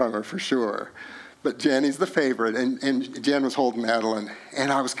loving from her for sure, but Janny's the favorite, and Jan was holding Adeline, and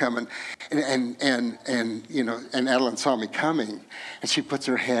I was coming, and Adeline saw me coming, and she puts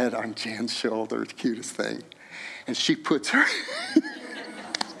her head on Jan's shoulder, the cutest thing, and she puts her,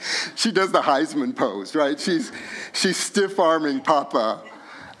 she does the Heisman pose, right? She's stiff-arming Papa,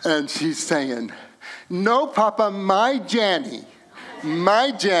 and she's saying, "No, Papa, my Janny,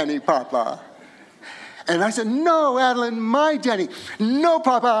 Papa." And I said, "No, Adeline, my Janny." "No,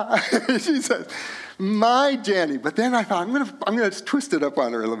 Papa." She says, "My Janny." But then I thought, I'm gonna twist it up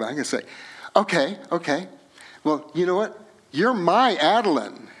on her a little bit. I'm gonna say, okay. Well, you know what? You're my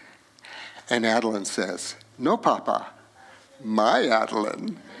Adeline. And Adeline says, "No, Papa, my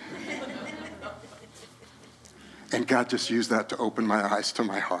Adeline." And God just used that to open my eyes to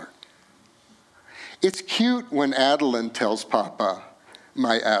my heart. It's cute when Adeline tells Papa,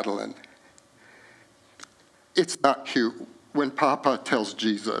 "My Adeline." It's not cute when Papa tells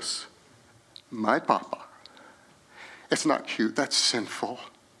Jesus, "My Papa." It's not cute. That's sinful.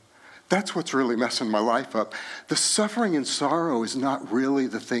 That's what's really messing my life up. The suffering and sorrow is not really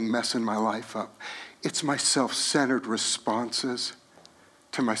the thing messing my life up. It's my self-centered responses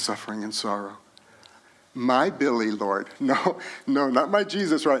to my suffering and sorrow. My Billy, Lord. No, not my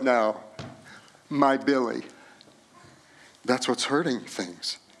Jesus right now. My Billy. That's what's hurting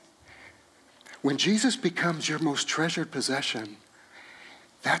things. When Jesus becomes your most treasured possession,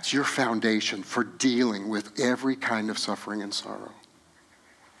 that's your foundation for dealing with every kind of suffering and sorrow.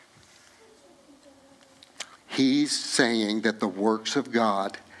 He's saying that the works of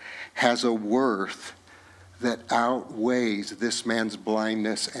God has a worth that outweighs this man's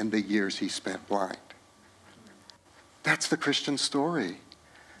blindness and the years he spent blind. That's the Christian story,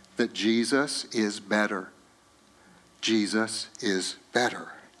 that Jesus is better. Jesus is better.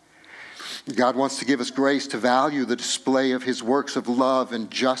 God wants to give us grace to value the display of his works of love and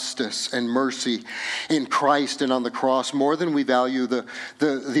justice and mercy in Christ and on the cross more than we value the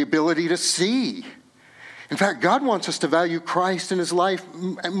ability to see. In fact, God wants us to value Christ and his life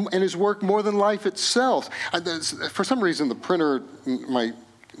and his work more than life itself. For some reason, the printer in my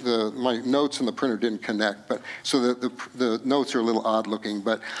my notes and the printer didn't connect, but so the notes are a little odd looking.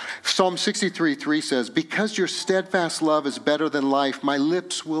 But Psalm 63:3 says, "Because your steadfast love is better than life, my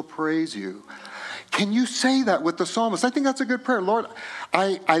lips will praise you." Can you say that with the psalmist? I think that's a good prayer. Lord,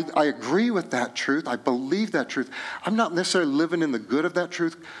 I agree with that truth. I believe that truth. I'm not necessarily living in the good of that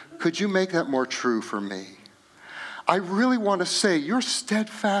truth. Could you make that more true for me? I really want to say your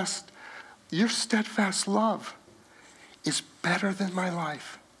steadfast love is better than my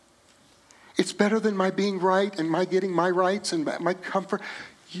life. It's better than my being right and my getting my rights and my comfort.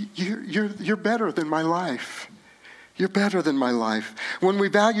 You're better than my life. You're better than my life. When we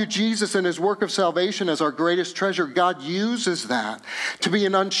value Jesus and his work of salvation as our greatest treasure, God uses that to be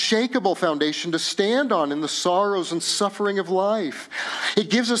an unshakable foundation to stand on in the sorrows and suffering of life. It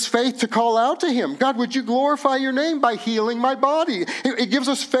gives us faith to call out to him. God, would you glorify your name by healing my body? It gives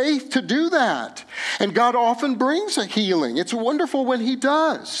us faith to do that. And God often brings a healing. It's wonderful when he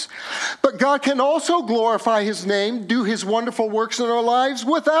does. But God can also glorify his name, do his wonderful works in our lives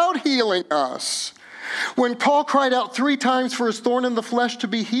without healing us. When Paul cried out 3 times for his thorn in the flesh to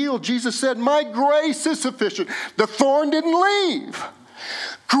be healed, Jesus said, "My grace is sufficient." The thorn didn't leave.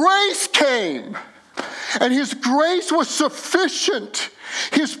 Grace came, and his grace was sufficient.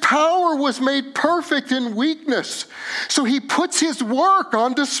 His power was made perfect in weakness. So he puts his work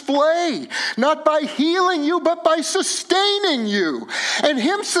on display, not by healing you, but by sustaining you. And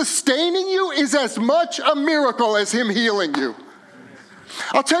him sustaining you is as much a miracle as him healing you.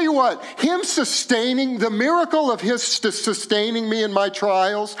 I'll tell you what, the miracle of his sustaining me in my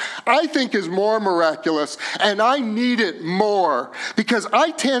trials, I think is more miraculous, and I need it more because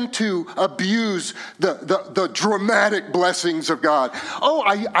I tend to abuse the dramatic blessings of God. Oh,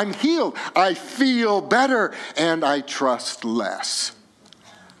 I'm healed, I feel better, and I trust less.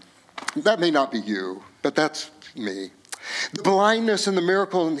 That may not be you, but that's me. The blindness and the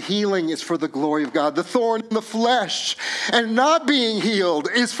miracle and healing is for the glory of God. The thorn in the flesh and not being healed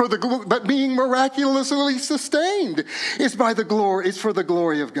is but being miraculously sustained is for the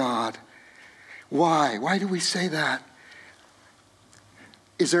glory of God. Why? Why do we say that?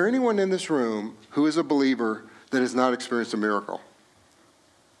 Is there anyone in this room who is a believer that has not experienced a miracle?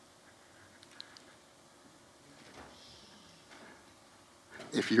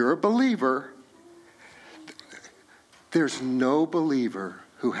 If you're a believer, there's no believer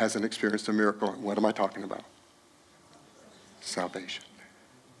who hasn't experienced a miracle. What am I talking about? Salvation.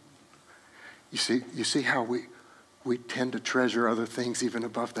 You see how we tend to treasure other things even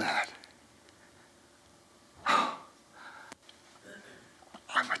above that. I'm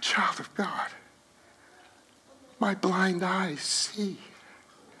a child of God. My blind eyes see.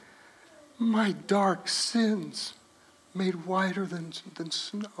 My dark sins made whiter than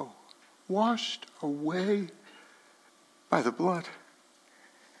snow, washed away by the blood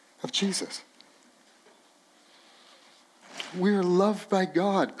of Jesus. We're loved by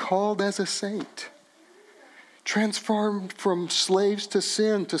God, called as a saint, transformed from slaves to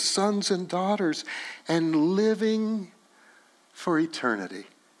sin to sons and daughters, and living for eternity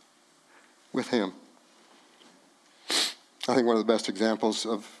with him. I think one of the best examples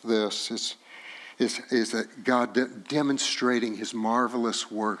of this is that God demonstrating his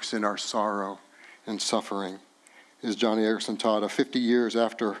marvelous works in our sorrow and suffering. As Johnny Erickson taught, 50 years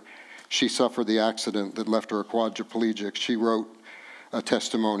after she suffered the accident that left her a quadriplegic, she wrote a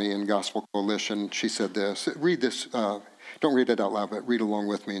testimony in Gospel Coalition. She said this. Read this. Don't read it out loud, but read along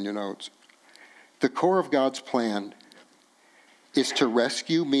with me in your notes. "The core of God's plan is to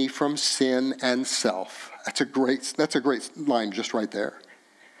rescue me from sin and self." That's a great line just right there.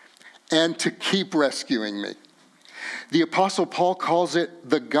 "And to keep rescuing me. The Apostle Paul calls it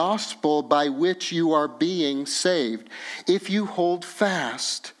the gospel by which you are being saved, if you hold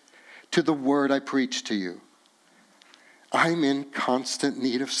fast to the word I preach to you. I'm in constant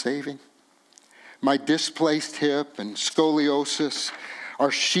need of saving. My displaced hip and scoliosis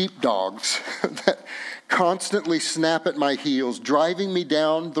are sheepdogs that constantly snap at my heels, driving me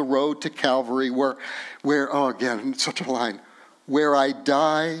down the road to Calvary where again, such a line, where I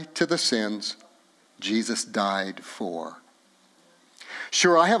die to the sins Jesus died for.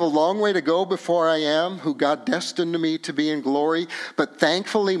 Sure, I have a long way to go before I am who God destined me to be in glory, but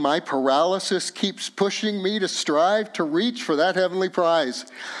thankfully my paralysis keeps pushing me to strive to reach for that heavenly prize.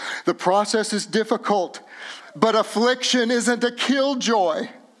 The process is difficult, but affliction isn't a killjoy.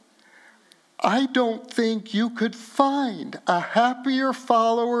 I don't think you could find a happier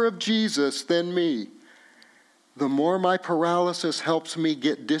follower of Jesus than me. The more my paralysis helps me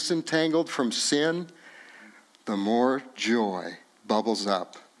get disentangled from sin, the more joy bubbles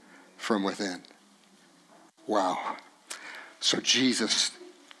up from within." Wow. So Jesus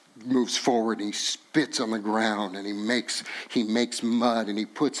moves forward and he spits on the ground and he makes mud and he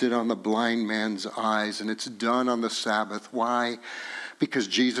puts it on the blind man's eyes, and it's done on the Sabbath. Why? Because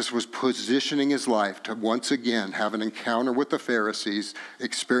Jesus was positioning his life to once again have an encounter with the Pharisees,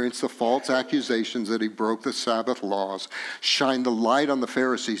 experience the false accusations that he broke the Sabbath laws, shine the light on the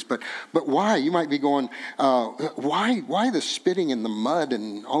Pharisees. But why? You might be going, why the spitting in the mud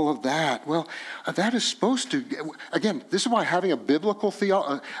and all of that? Well, that is supposed to, again, this is why having a biblical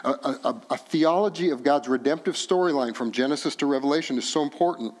a theology of God's redemptive storyline from Genesis to Revelation is so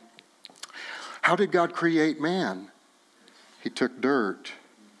important. How did God create man? He took dirt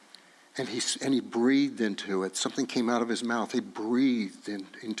and he breathed into it. Something came out of his mouth. He breathed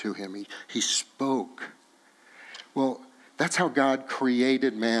into him. He spoke. Well, that's how God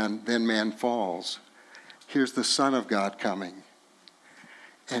created man. Then man falls. Here's the Son of God coming.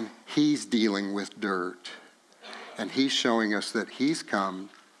 And he's dealing with dirt. And he's showing us that he's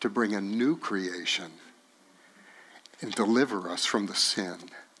come to bring a new creation and deliver us from the sin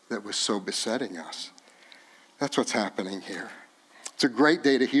that was so besetting us. That's what's happening here. It's a great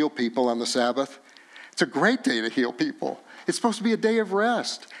day to heal people on the Sabbath. It's a great day to heal people. It's supposed to be a day of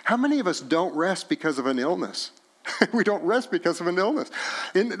rest. How many of us don't rest because of an illness? We don't rest because of an illness.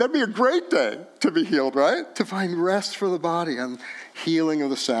 And that'd be a great day to be healed, right? To find rest for the body and healing of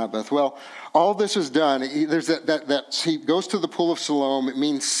the Sabbath. Well, all this is done. There's that he goes to the pool of Siloam. It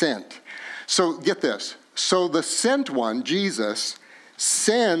means sent. So get this. So the sent one, Jesus,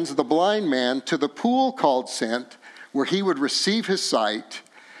 sends the blind man to the pool called Sent, where he would receive his sight,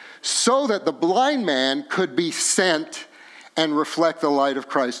 so that the blind man could be sent and reflect the light of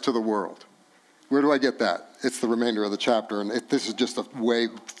Christ to the world. Where do I get that? It's the remainder of the chapter, and this is just a way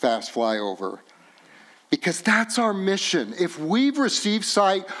fast flyover. Because that's our mission. If we've received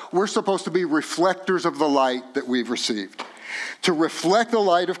sight, we're supposed to be reflectors of the light that we've received, to reflect the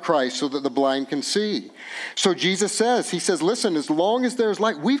light of Christ so that the blind can see. So Jesus says, listen, as long as there's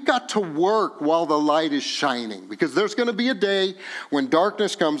light, we've got to work while the light is shining, because there's going to be a day when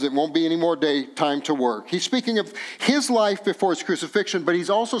darkness comes, it won't be any more time to work. He's speaking of his life before his crucifixion, but he's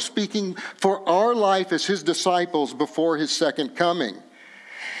also speaking for our life as his disciples before his second coming.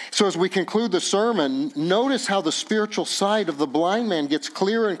 So as we conclude the sermon, notice how the spiritual sight of the blind man gets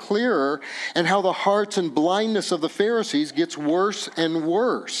clearer and clearer, and how the hearts and blindness of the Pharisees gets worse and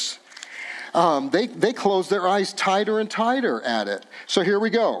worse. They close their eyes tighter and tighter at it. So here we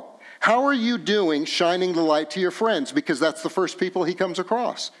go. How are you doing shining the light to your friends? Because that's the first people he comes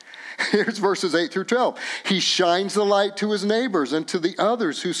across. Here's verses 8 through 12. He shines the light to his neighbors and to the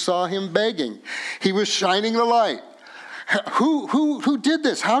others who saw him begging. He was shining the light. Who did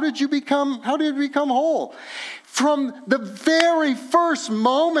this? How did you become whole? From the very first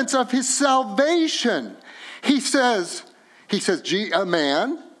moments of his salvation, he says, a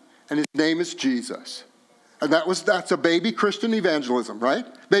man, and his name is Jesus. And that's a baby Christian evangelism, right?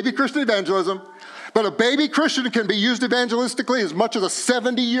 Baby Christian evangelism. But a baby Christian can be used evangelistically as much as a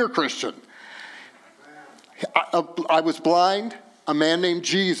 70-year Christian. I was blind. A man named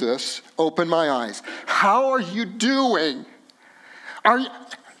Jesus opened my eyes. How are you doing?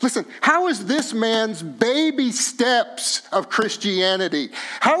 Listen, how is this man's baby steps of Christianity?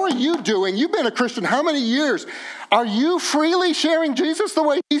 How are you doing? You've been a Christian how many years? Are you freely sharing Jesus the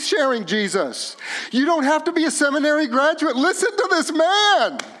way he's sharing Jesus? You don't have to be a seminary graduate. Listen to this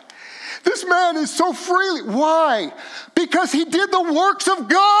man. This man is so freely. Why? Because he did the works of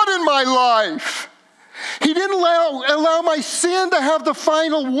God in my life. He didn't allow my sin to have the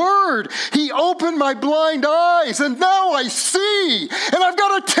final word. He opened my blind eyes, and now I see. And I've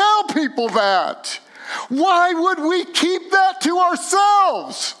got to tell people that. Why would we keep that to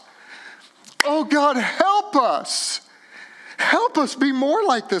ourselves? Oh, God, help us. Help us be more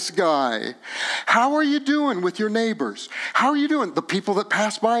like this guy. How are you doing with your neighbors? How are you doing? The people that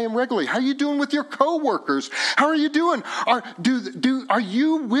pass by him regularly. How are you doing with your coworkers? How are you doing? Are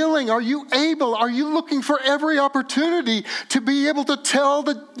you willing? Are you able? Are you looking for every opportunity to be able to tell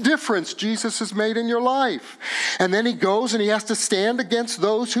the difference Jesus has made in your life? And then he goes and he has to stand against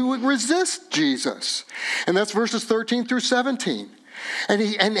those who would resist Jesus. And that's verses 13 through 17.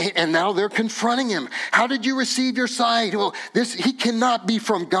 And now they're confronting him. How did you receive your sight? Well, he cannot be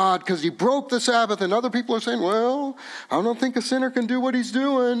from God because he broke the Sabbath. And other people are saying, well, I don't think a sinner can do what he's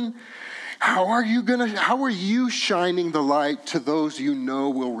doing. How are you shining the light to those you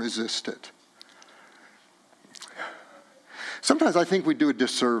know will resist it? Sometimes I think we do a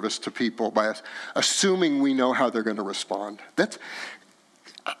disservice to people by assuming we know how they're going to respond.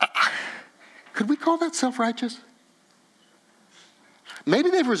 Could we call that self-righteous?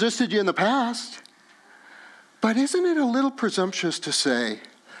 Maybe they've resisted you in the past, but isn't it a little presumptuous to say,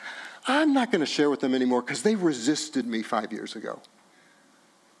 I'm not going to share with them anymore because they resisted me 5 years ago.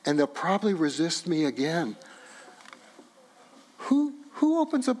 And they'll probably resist me again. Who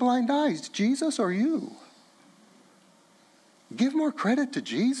opens a blind eye? Jesus or you? Give more credit to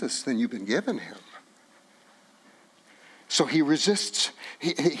Jesus than you've been given him. So he resists.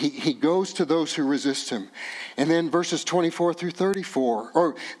 He goes to those who resist him. And then verses 24 through 34,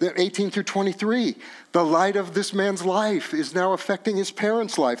 or 18 through 23, the light of this man's life is now affecting his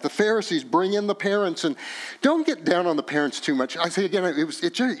parents' life. The Pharisees bring in the parents, and don't get down on the parents too much. I say again, it's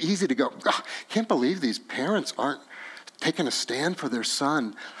just easy to go, can't believe these parents aren't taking a stand for their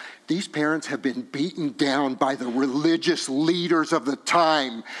son. These parents have been beaten down by the religious leaders of the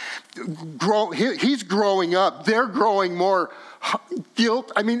time. He's growing up. They're growing more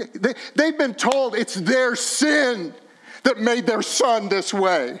guilt. I mean, they've been told it's their sin that made their son this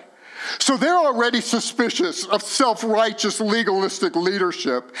way. So they're already suspicious of self-righteous, legalistic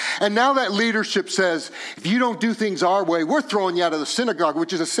leadership. And now that leadership says, if you don't do things our way, we're throwing you out of the synagogue,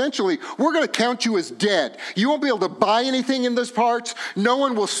 which is essentially, we're going to count you as dead. You won't be able to buy anything in these parts. No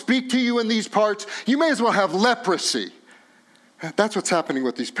one will speak to you in these parts. You may as well have leprosy. That's what's happening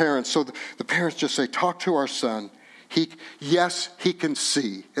with these parents. So the parents just say, talk to our son. Yes, he can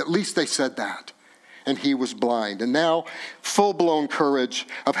see. At least they said that. And he was blind. And now, full-blown courage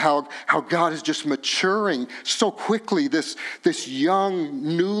of how God is just maturing so quickly, this young,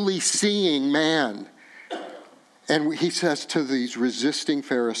 newly seeing man. And he says to these resisting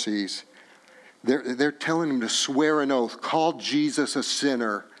Pharisees, they're telling him to swear an oath, call Jesus a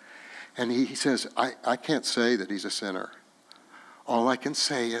sinner. And he says, I can't say that he's a sinner. All I can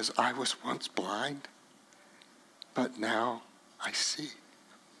say is I was once blind, but now I see.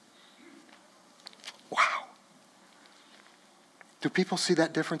 Wow. Do people see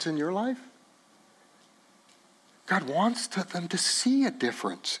that difference in your life? God wants them to see a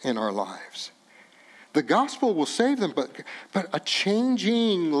difference in our lives. The gospel will save them, but a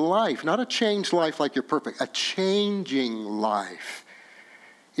changing life, not a changed life like you're perfect, a changing life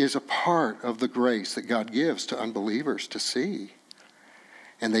is a part of the grace that God gives to unbelievers to see.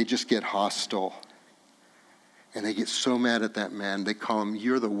 And they just get hostile. And they get so mad at that man, they call him,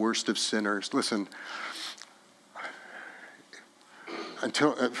 you're the worst of sinners. Listen,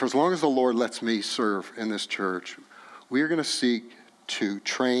 for as long as the Lord lets me serve in this church, we are going to seek to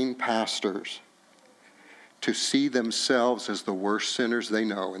train pastors to see themselves as the worst sinners they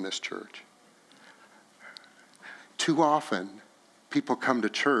know in this church. Too often, people come to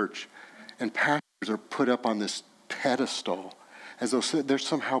church and pastors are put up on this pedestal as though they're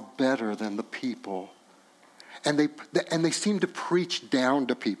somehow better than the people. And they seem to preach down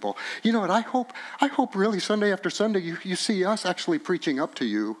to people. You know what? I hope really Sunday after Sunday you see us actually preaching up to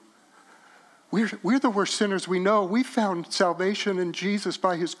you. We're the worst sinners we know. We found salvation in Jesus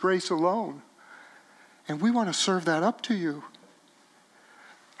by his grace alone. And we want to serve that up to you.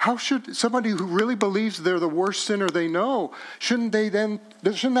 How should somebody who really believes they're the worst sinner they know, shouldn't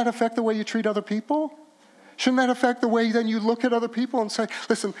that affect the way you treat other people? Shouldn't that affect the way then you look at other people and say,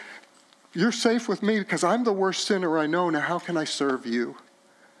 listen, you're safe with me because I'm the worst sinner I know. Now, how can I serve you?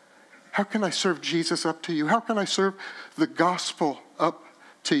 How can I serve Jesus up to you? How can I serve the gospel up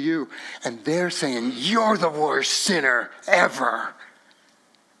to you? And they're saying, you're the worst sinner ever.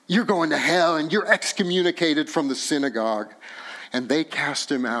 You're going to hell and you're excommunicated from the synagogue. And they cast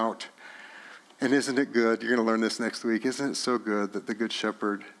him out. And isn't it good? You're going to learn this next week. Isn't it so good that the Good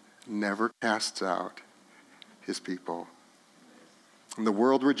Shepherd never casts out his people? And the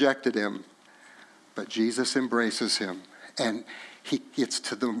world rejected him, but Jesus embraces him. And he gets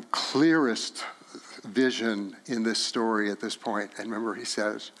to the clearest vision in this story at this point. And remember, he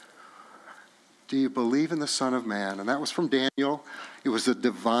says, do you believe in the Son of Man? And that was from Daniel. It was a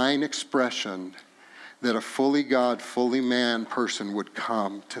divine expression that a fully God, fully man person would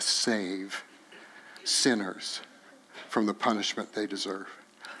come to save sinners from the punishment they deserve.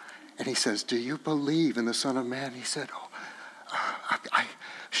 And he says, do you believe in the Son of Man? He said,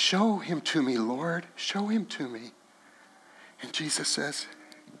 show him to me, Lord. Show him to me. And Jesus says,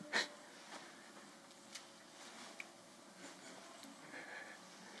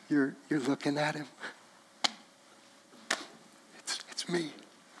 you're looking at him. It's me.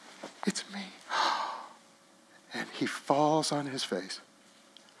 It's me. And he falls on his face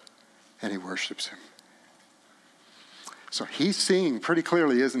and he worships him. So he's seeing pretty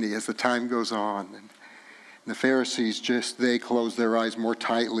clearly, isn't he, as the time goes on. And the Pharisees they close their eyes more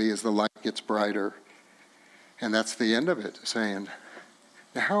tightly as the light gets brighter. And that's the end of it, saying,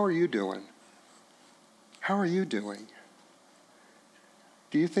 now how are you doing? How are you doing?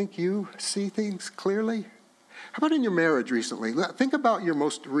 Do you think you see things clearly? How about in your marriage recently? Think about your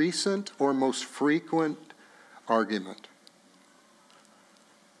most recent or most frequent argument.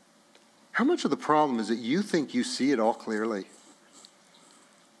 How much of the problem is that you think you see it all clearly?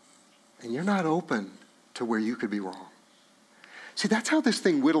 And you're not open to where you could be wrong. See, that's how this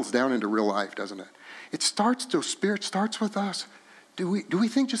thing whittles down into real life, doesn't it? The Spirit starts with us. Do we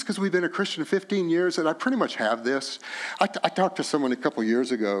think just because we've been a Christian 15 years that I pretty much have this? I talked to someone a couple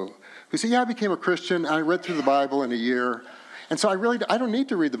years ago who said, yeah, I became a Christian. I read through the Bible in a year. And so I don't need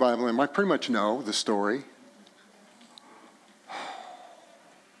to read the Bible anymore. I pretty much know the story.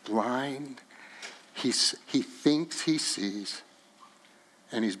 Blind. He thinks he sees,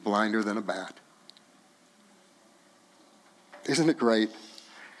 and he's blinder than a bat. Isn't it great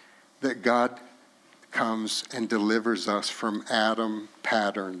that God comes and delivers us from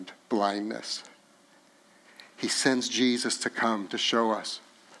Adam-patterned blindness? He sends Jesus to come to show us,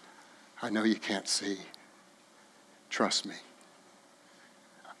 I know you can't see. Trust me.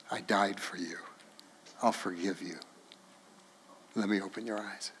 I died for you. I'll forgive you. Let me open your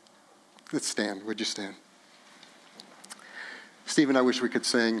eyes. Let's stand. Would you stand? Stephen, I wish we could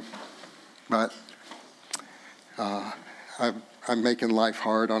sing, but I'm making life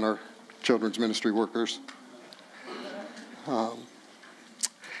hard on our children's ministry workers.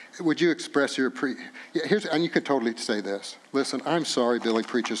 Would you express your and you could totally say this. Listen, I'm sorry Billy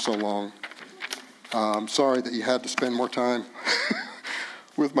preaches so long. I'm sorry that you had to spend more time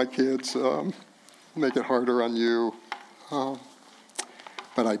with my kids. Make it harder on you.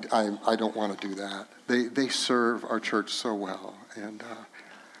 But I don't want to do that. They serve our church so well,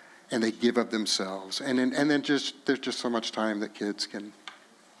 and they give of themselves, and then there's just so much time that kids can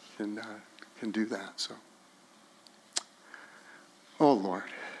do that. So, oh Lord,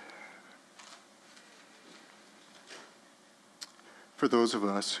 for those of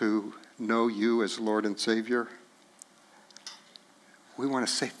us who know you as Lord and Savior, we want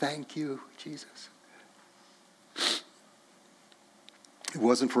to say thank you, Jesus. It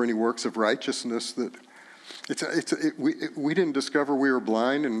wasn't for any works of righteousness that we didn't discover we were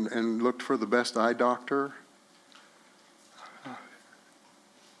blind and looked for the best eye doctor.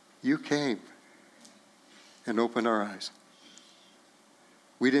 You came and opened our eyes.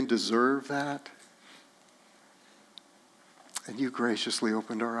 We didn't deserve that. And you graciously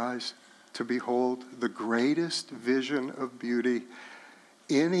opened our eyes to behold the greatest vision of beauty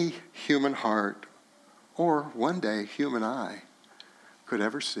any human heart, or one day human eye, could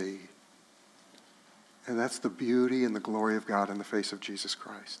ever see. And that's the beauty and the glory of God in the face of Jesus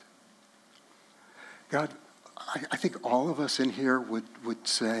Christ. God, I think all of us in here would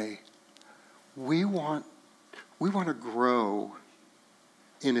say, we want to grow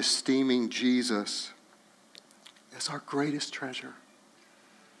in esteeming Jesus as our greatest treasure.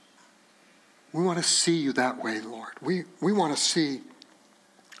 We want to see you that way, Lord. We want to see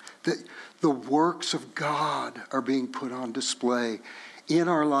that the works of God are being put on display in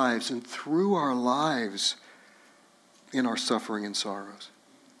our lives and through our lives in our suffering and sorrows.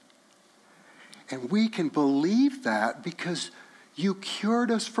 And we can believe that because you cured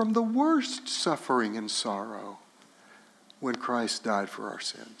us from the worst suffering and sorrow when Christ died for our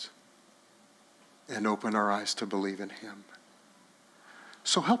sins and opened our eyes to believe in him.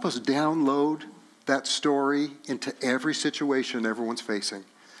 So help us download that story into every situation everyone's facing.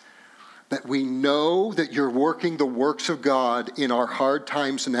 That we know that you're working the works of God in our hard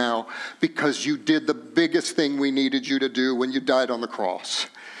times now because you did the biggest thing we needed you to do when you died on the cross.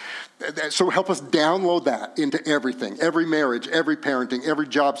 So help us download that into everything, every marriage, every parenting, every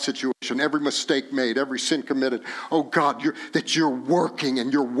job situation, every mistake made, every sin committed. Oh God, that you're working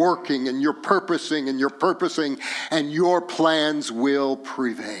and you're working and you're purposing and you're purposing and your plans will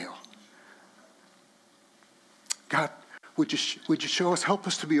prevail. God, would you show us, help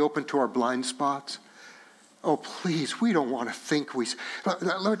us to be open to our blind spots? Oh, please, we don't want to think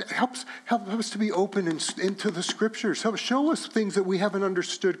Lord, help us to be open into the Scriptures. Show us things that we haven't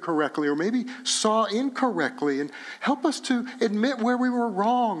understood correctly or maybe saw incorrectly, and help us to admit where we were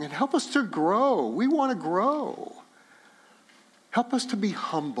wrong and help us to grow. We want to grow. Help us to be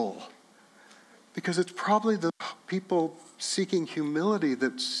humble, because it's probably the people seeking humility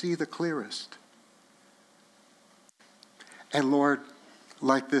that see the clearest. And Lord,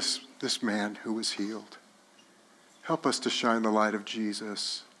 like this man who was healed, help us to shine the light of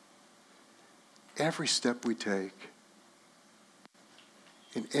Jesus every step we take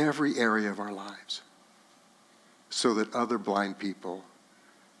in every area of our lives so that other blind people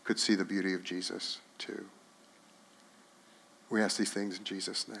could see the beauty of Jesus too. We ask these things in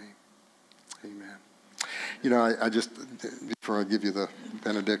Jesus' name. Amen. You know, I just, before I give you the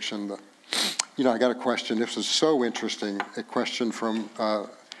benediction, I got a question. This was so interesting. A question from,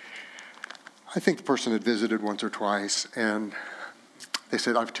 I think the person had visited once or twice, and they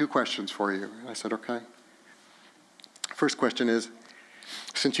said, I have 2 questions for you. And I said, okay. First question is,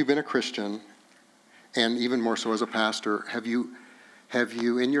 since you've been a Christian, and even more so as a pastor, have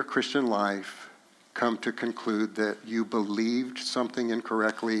you in your Christian life come to conclude that you believed something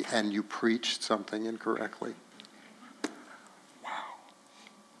incorrectly and you preached something incorrectly? Wow.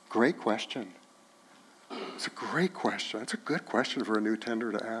 Great question. It's a great question. It's a good question for a new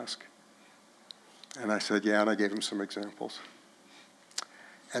tender to ask. And I said, yeah, and I gave them some examples.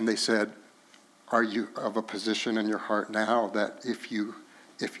 And they said, are you of a position in your heart now that if you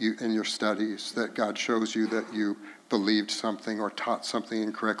in your studies that God shows you that you believed something or taught something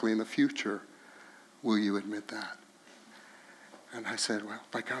incorrectly in the future, will you admit that? And I said, well,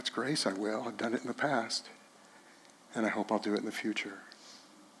 by God's grace, I will. I've done it in the past, and I hope I'll do it in the future.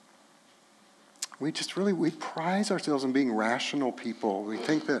 We prize ourselves in being rational people. We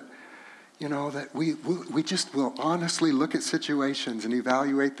think that, that we just will honestly look at situations and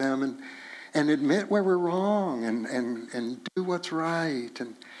evaluate them and admit where we're wrong and do what's right.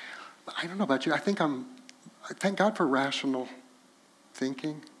 And I don't know about you. I thank God for rational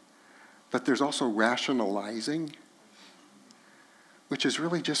thinking, but there's also rationalizing, which is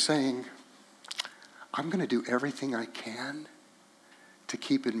really just saying, I'm going to do everything I can to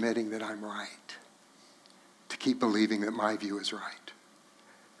keep admitting that I'm right, to keep believing that my view is right.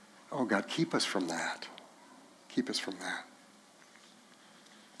 Oh, God, keep us from that. Keep us from that.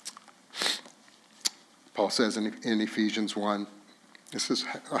 Paul says in Ephesians 1, this is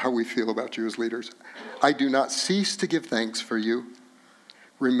how we feel about you as leaders. I do not cease to give thanks for you,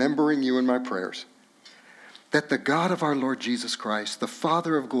 remembering you in my prayers, that the God of our Lord Jesus Christ, the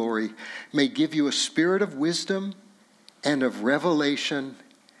Father of glory, may give you a spirit of wisdom and of revelation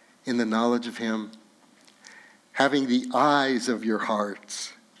in the knowledge of him, having the eyes of your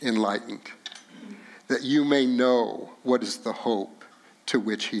hearts enlightened, that you may know what is the hope to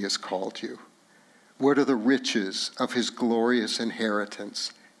which he has called you. What are the riches of his glorious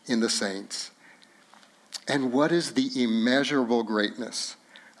inheritance in the saints? And what is the immeasurable greatness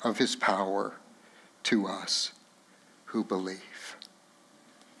of his power to us who believe?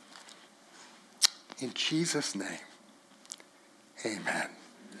 In Jesus' name, amen.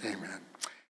 Amen.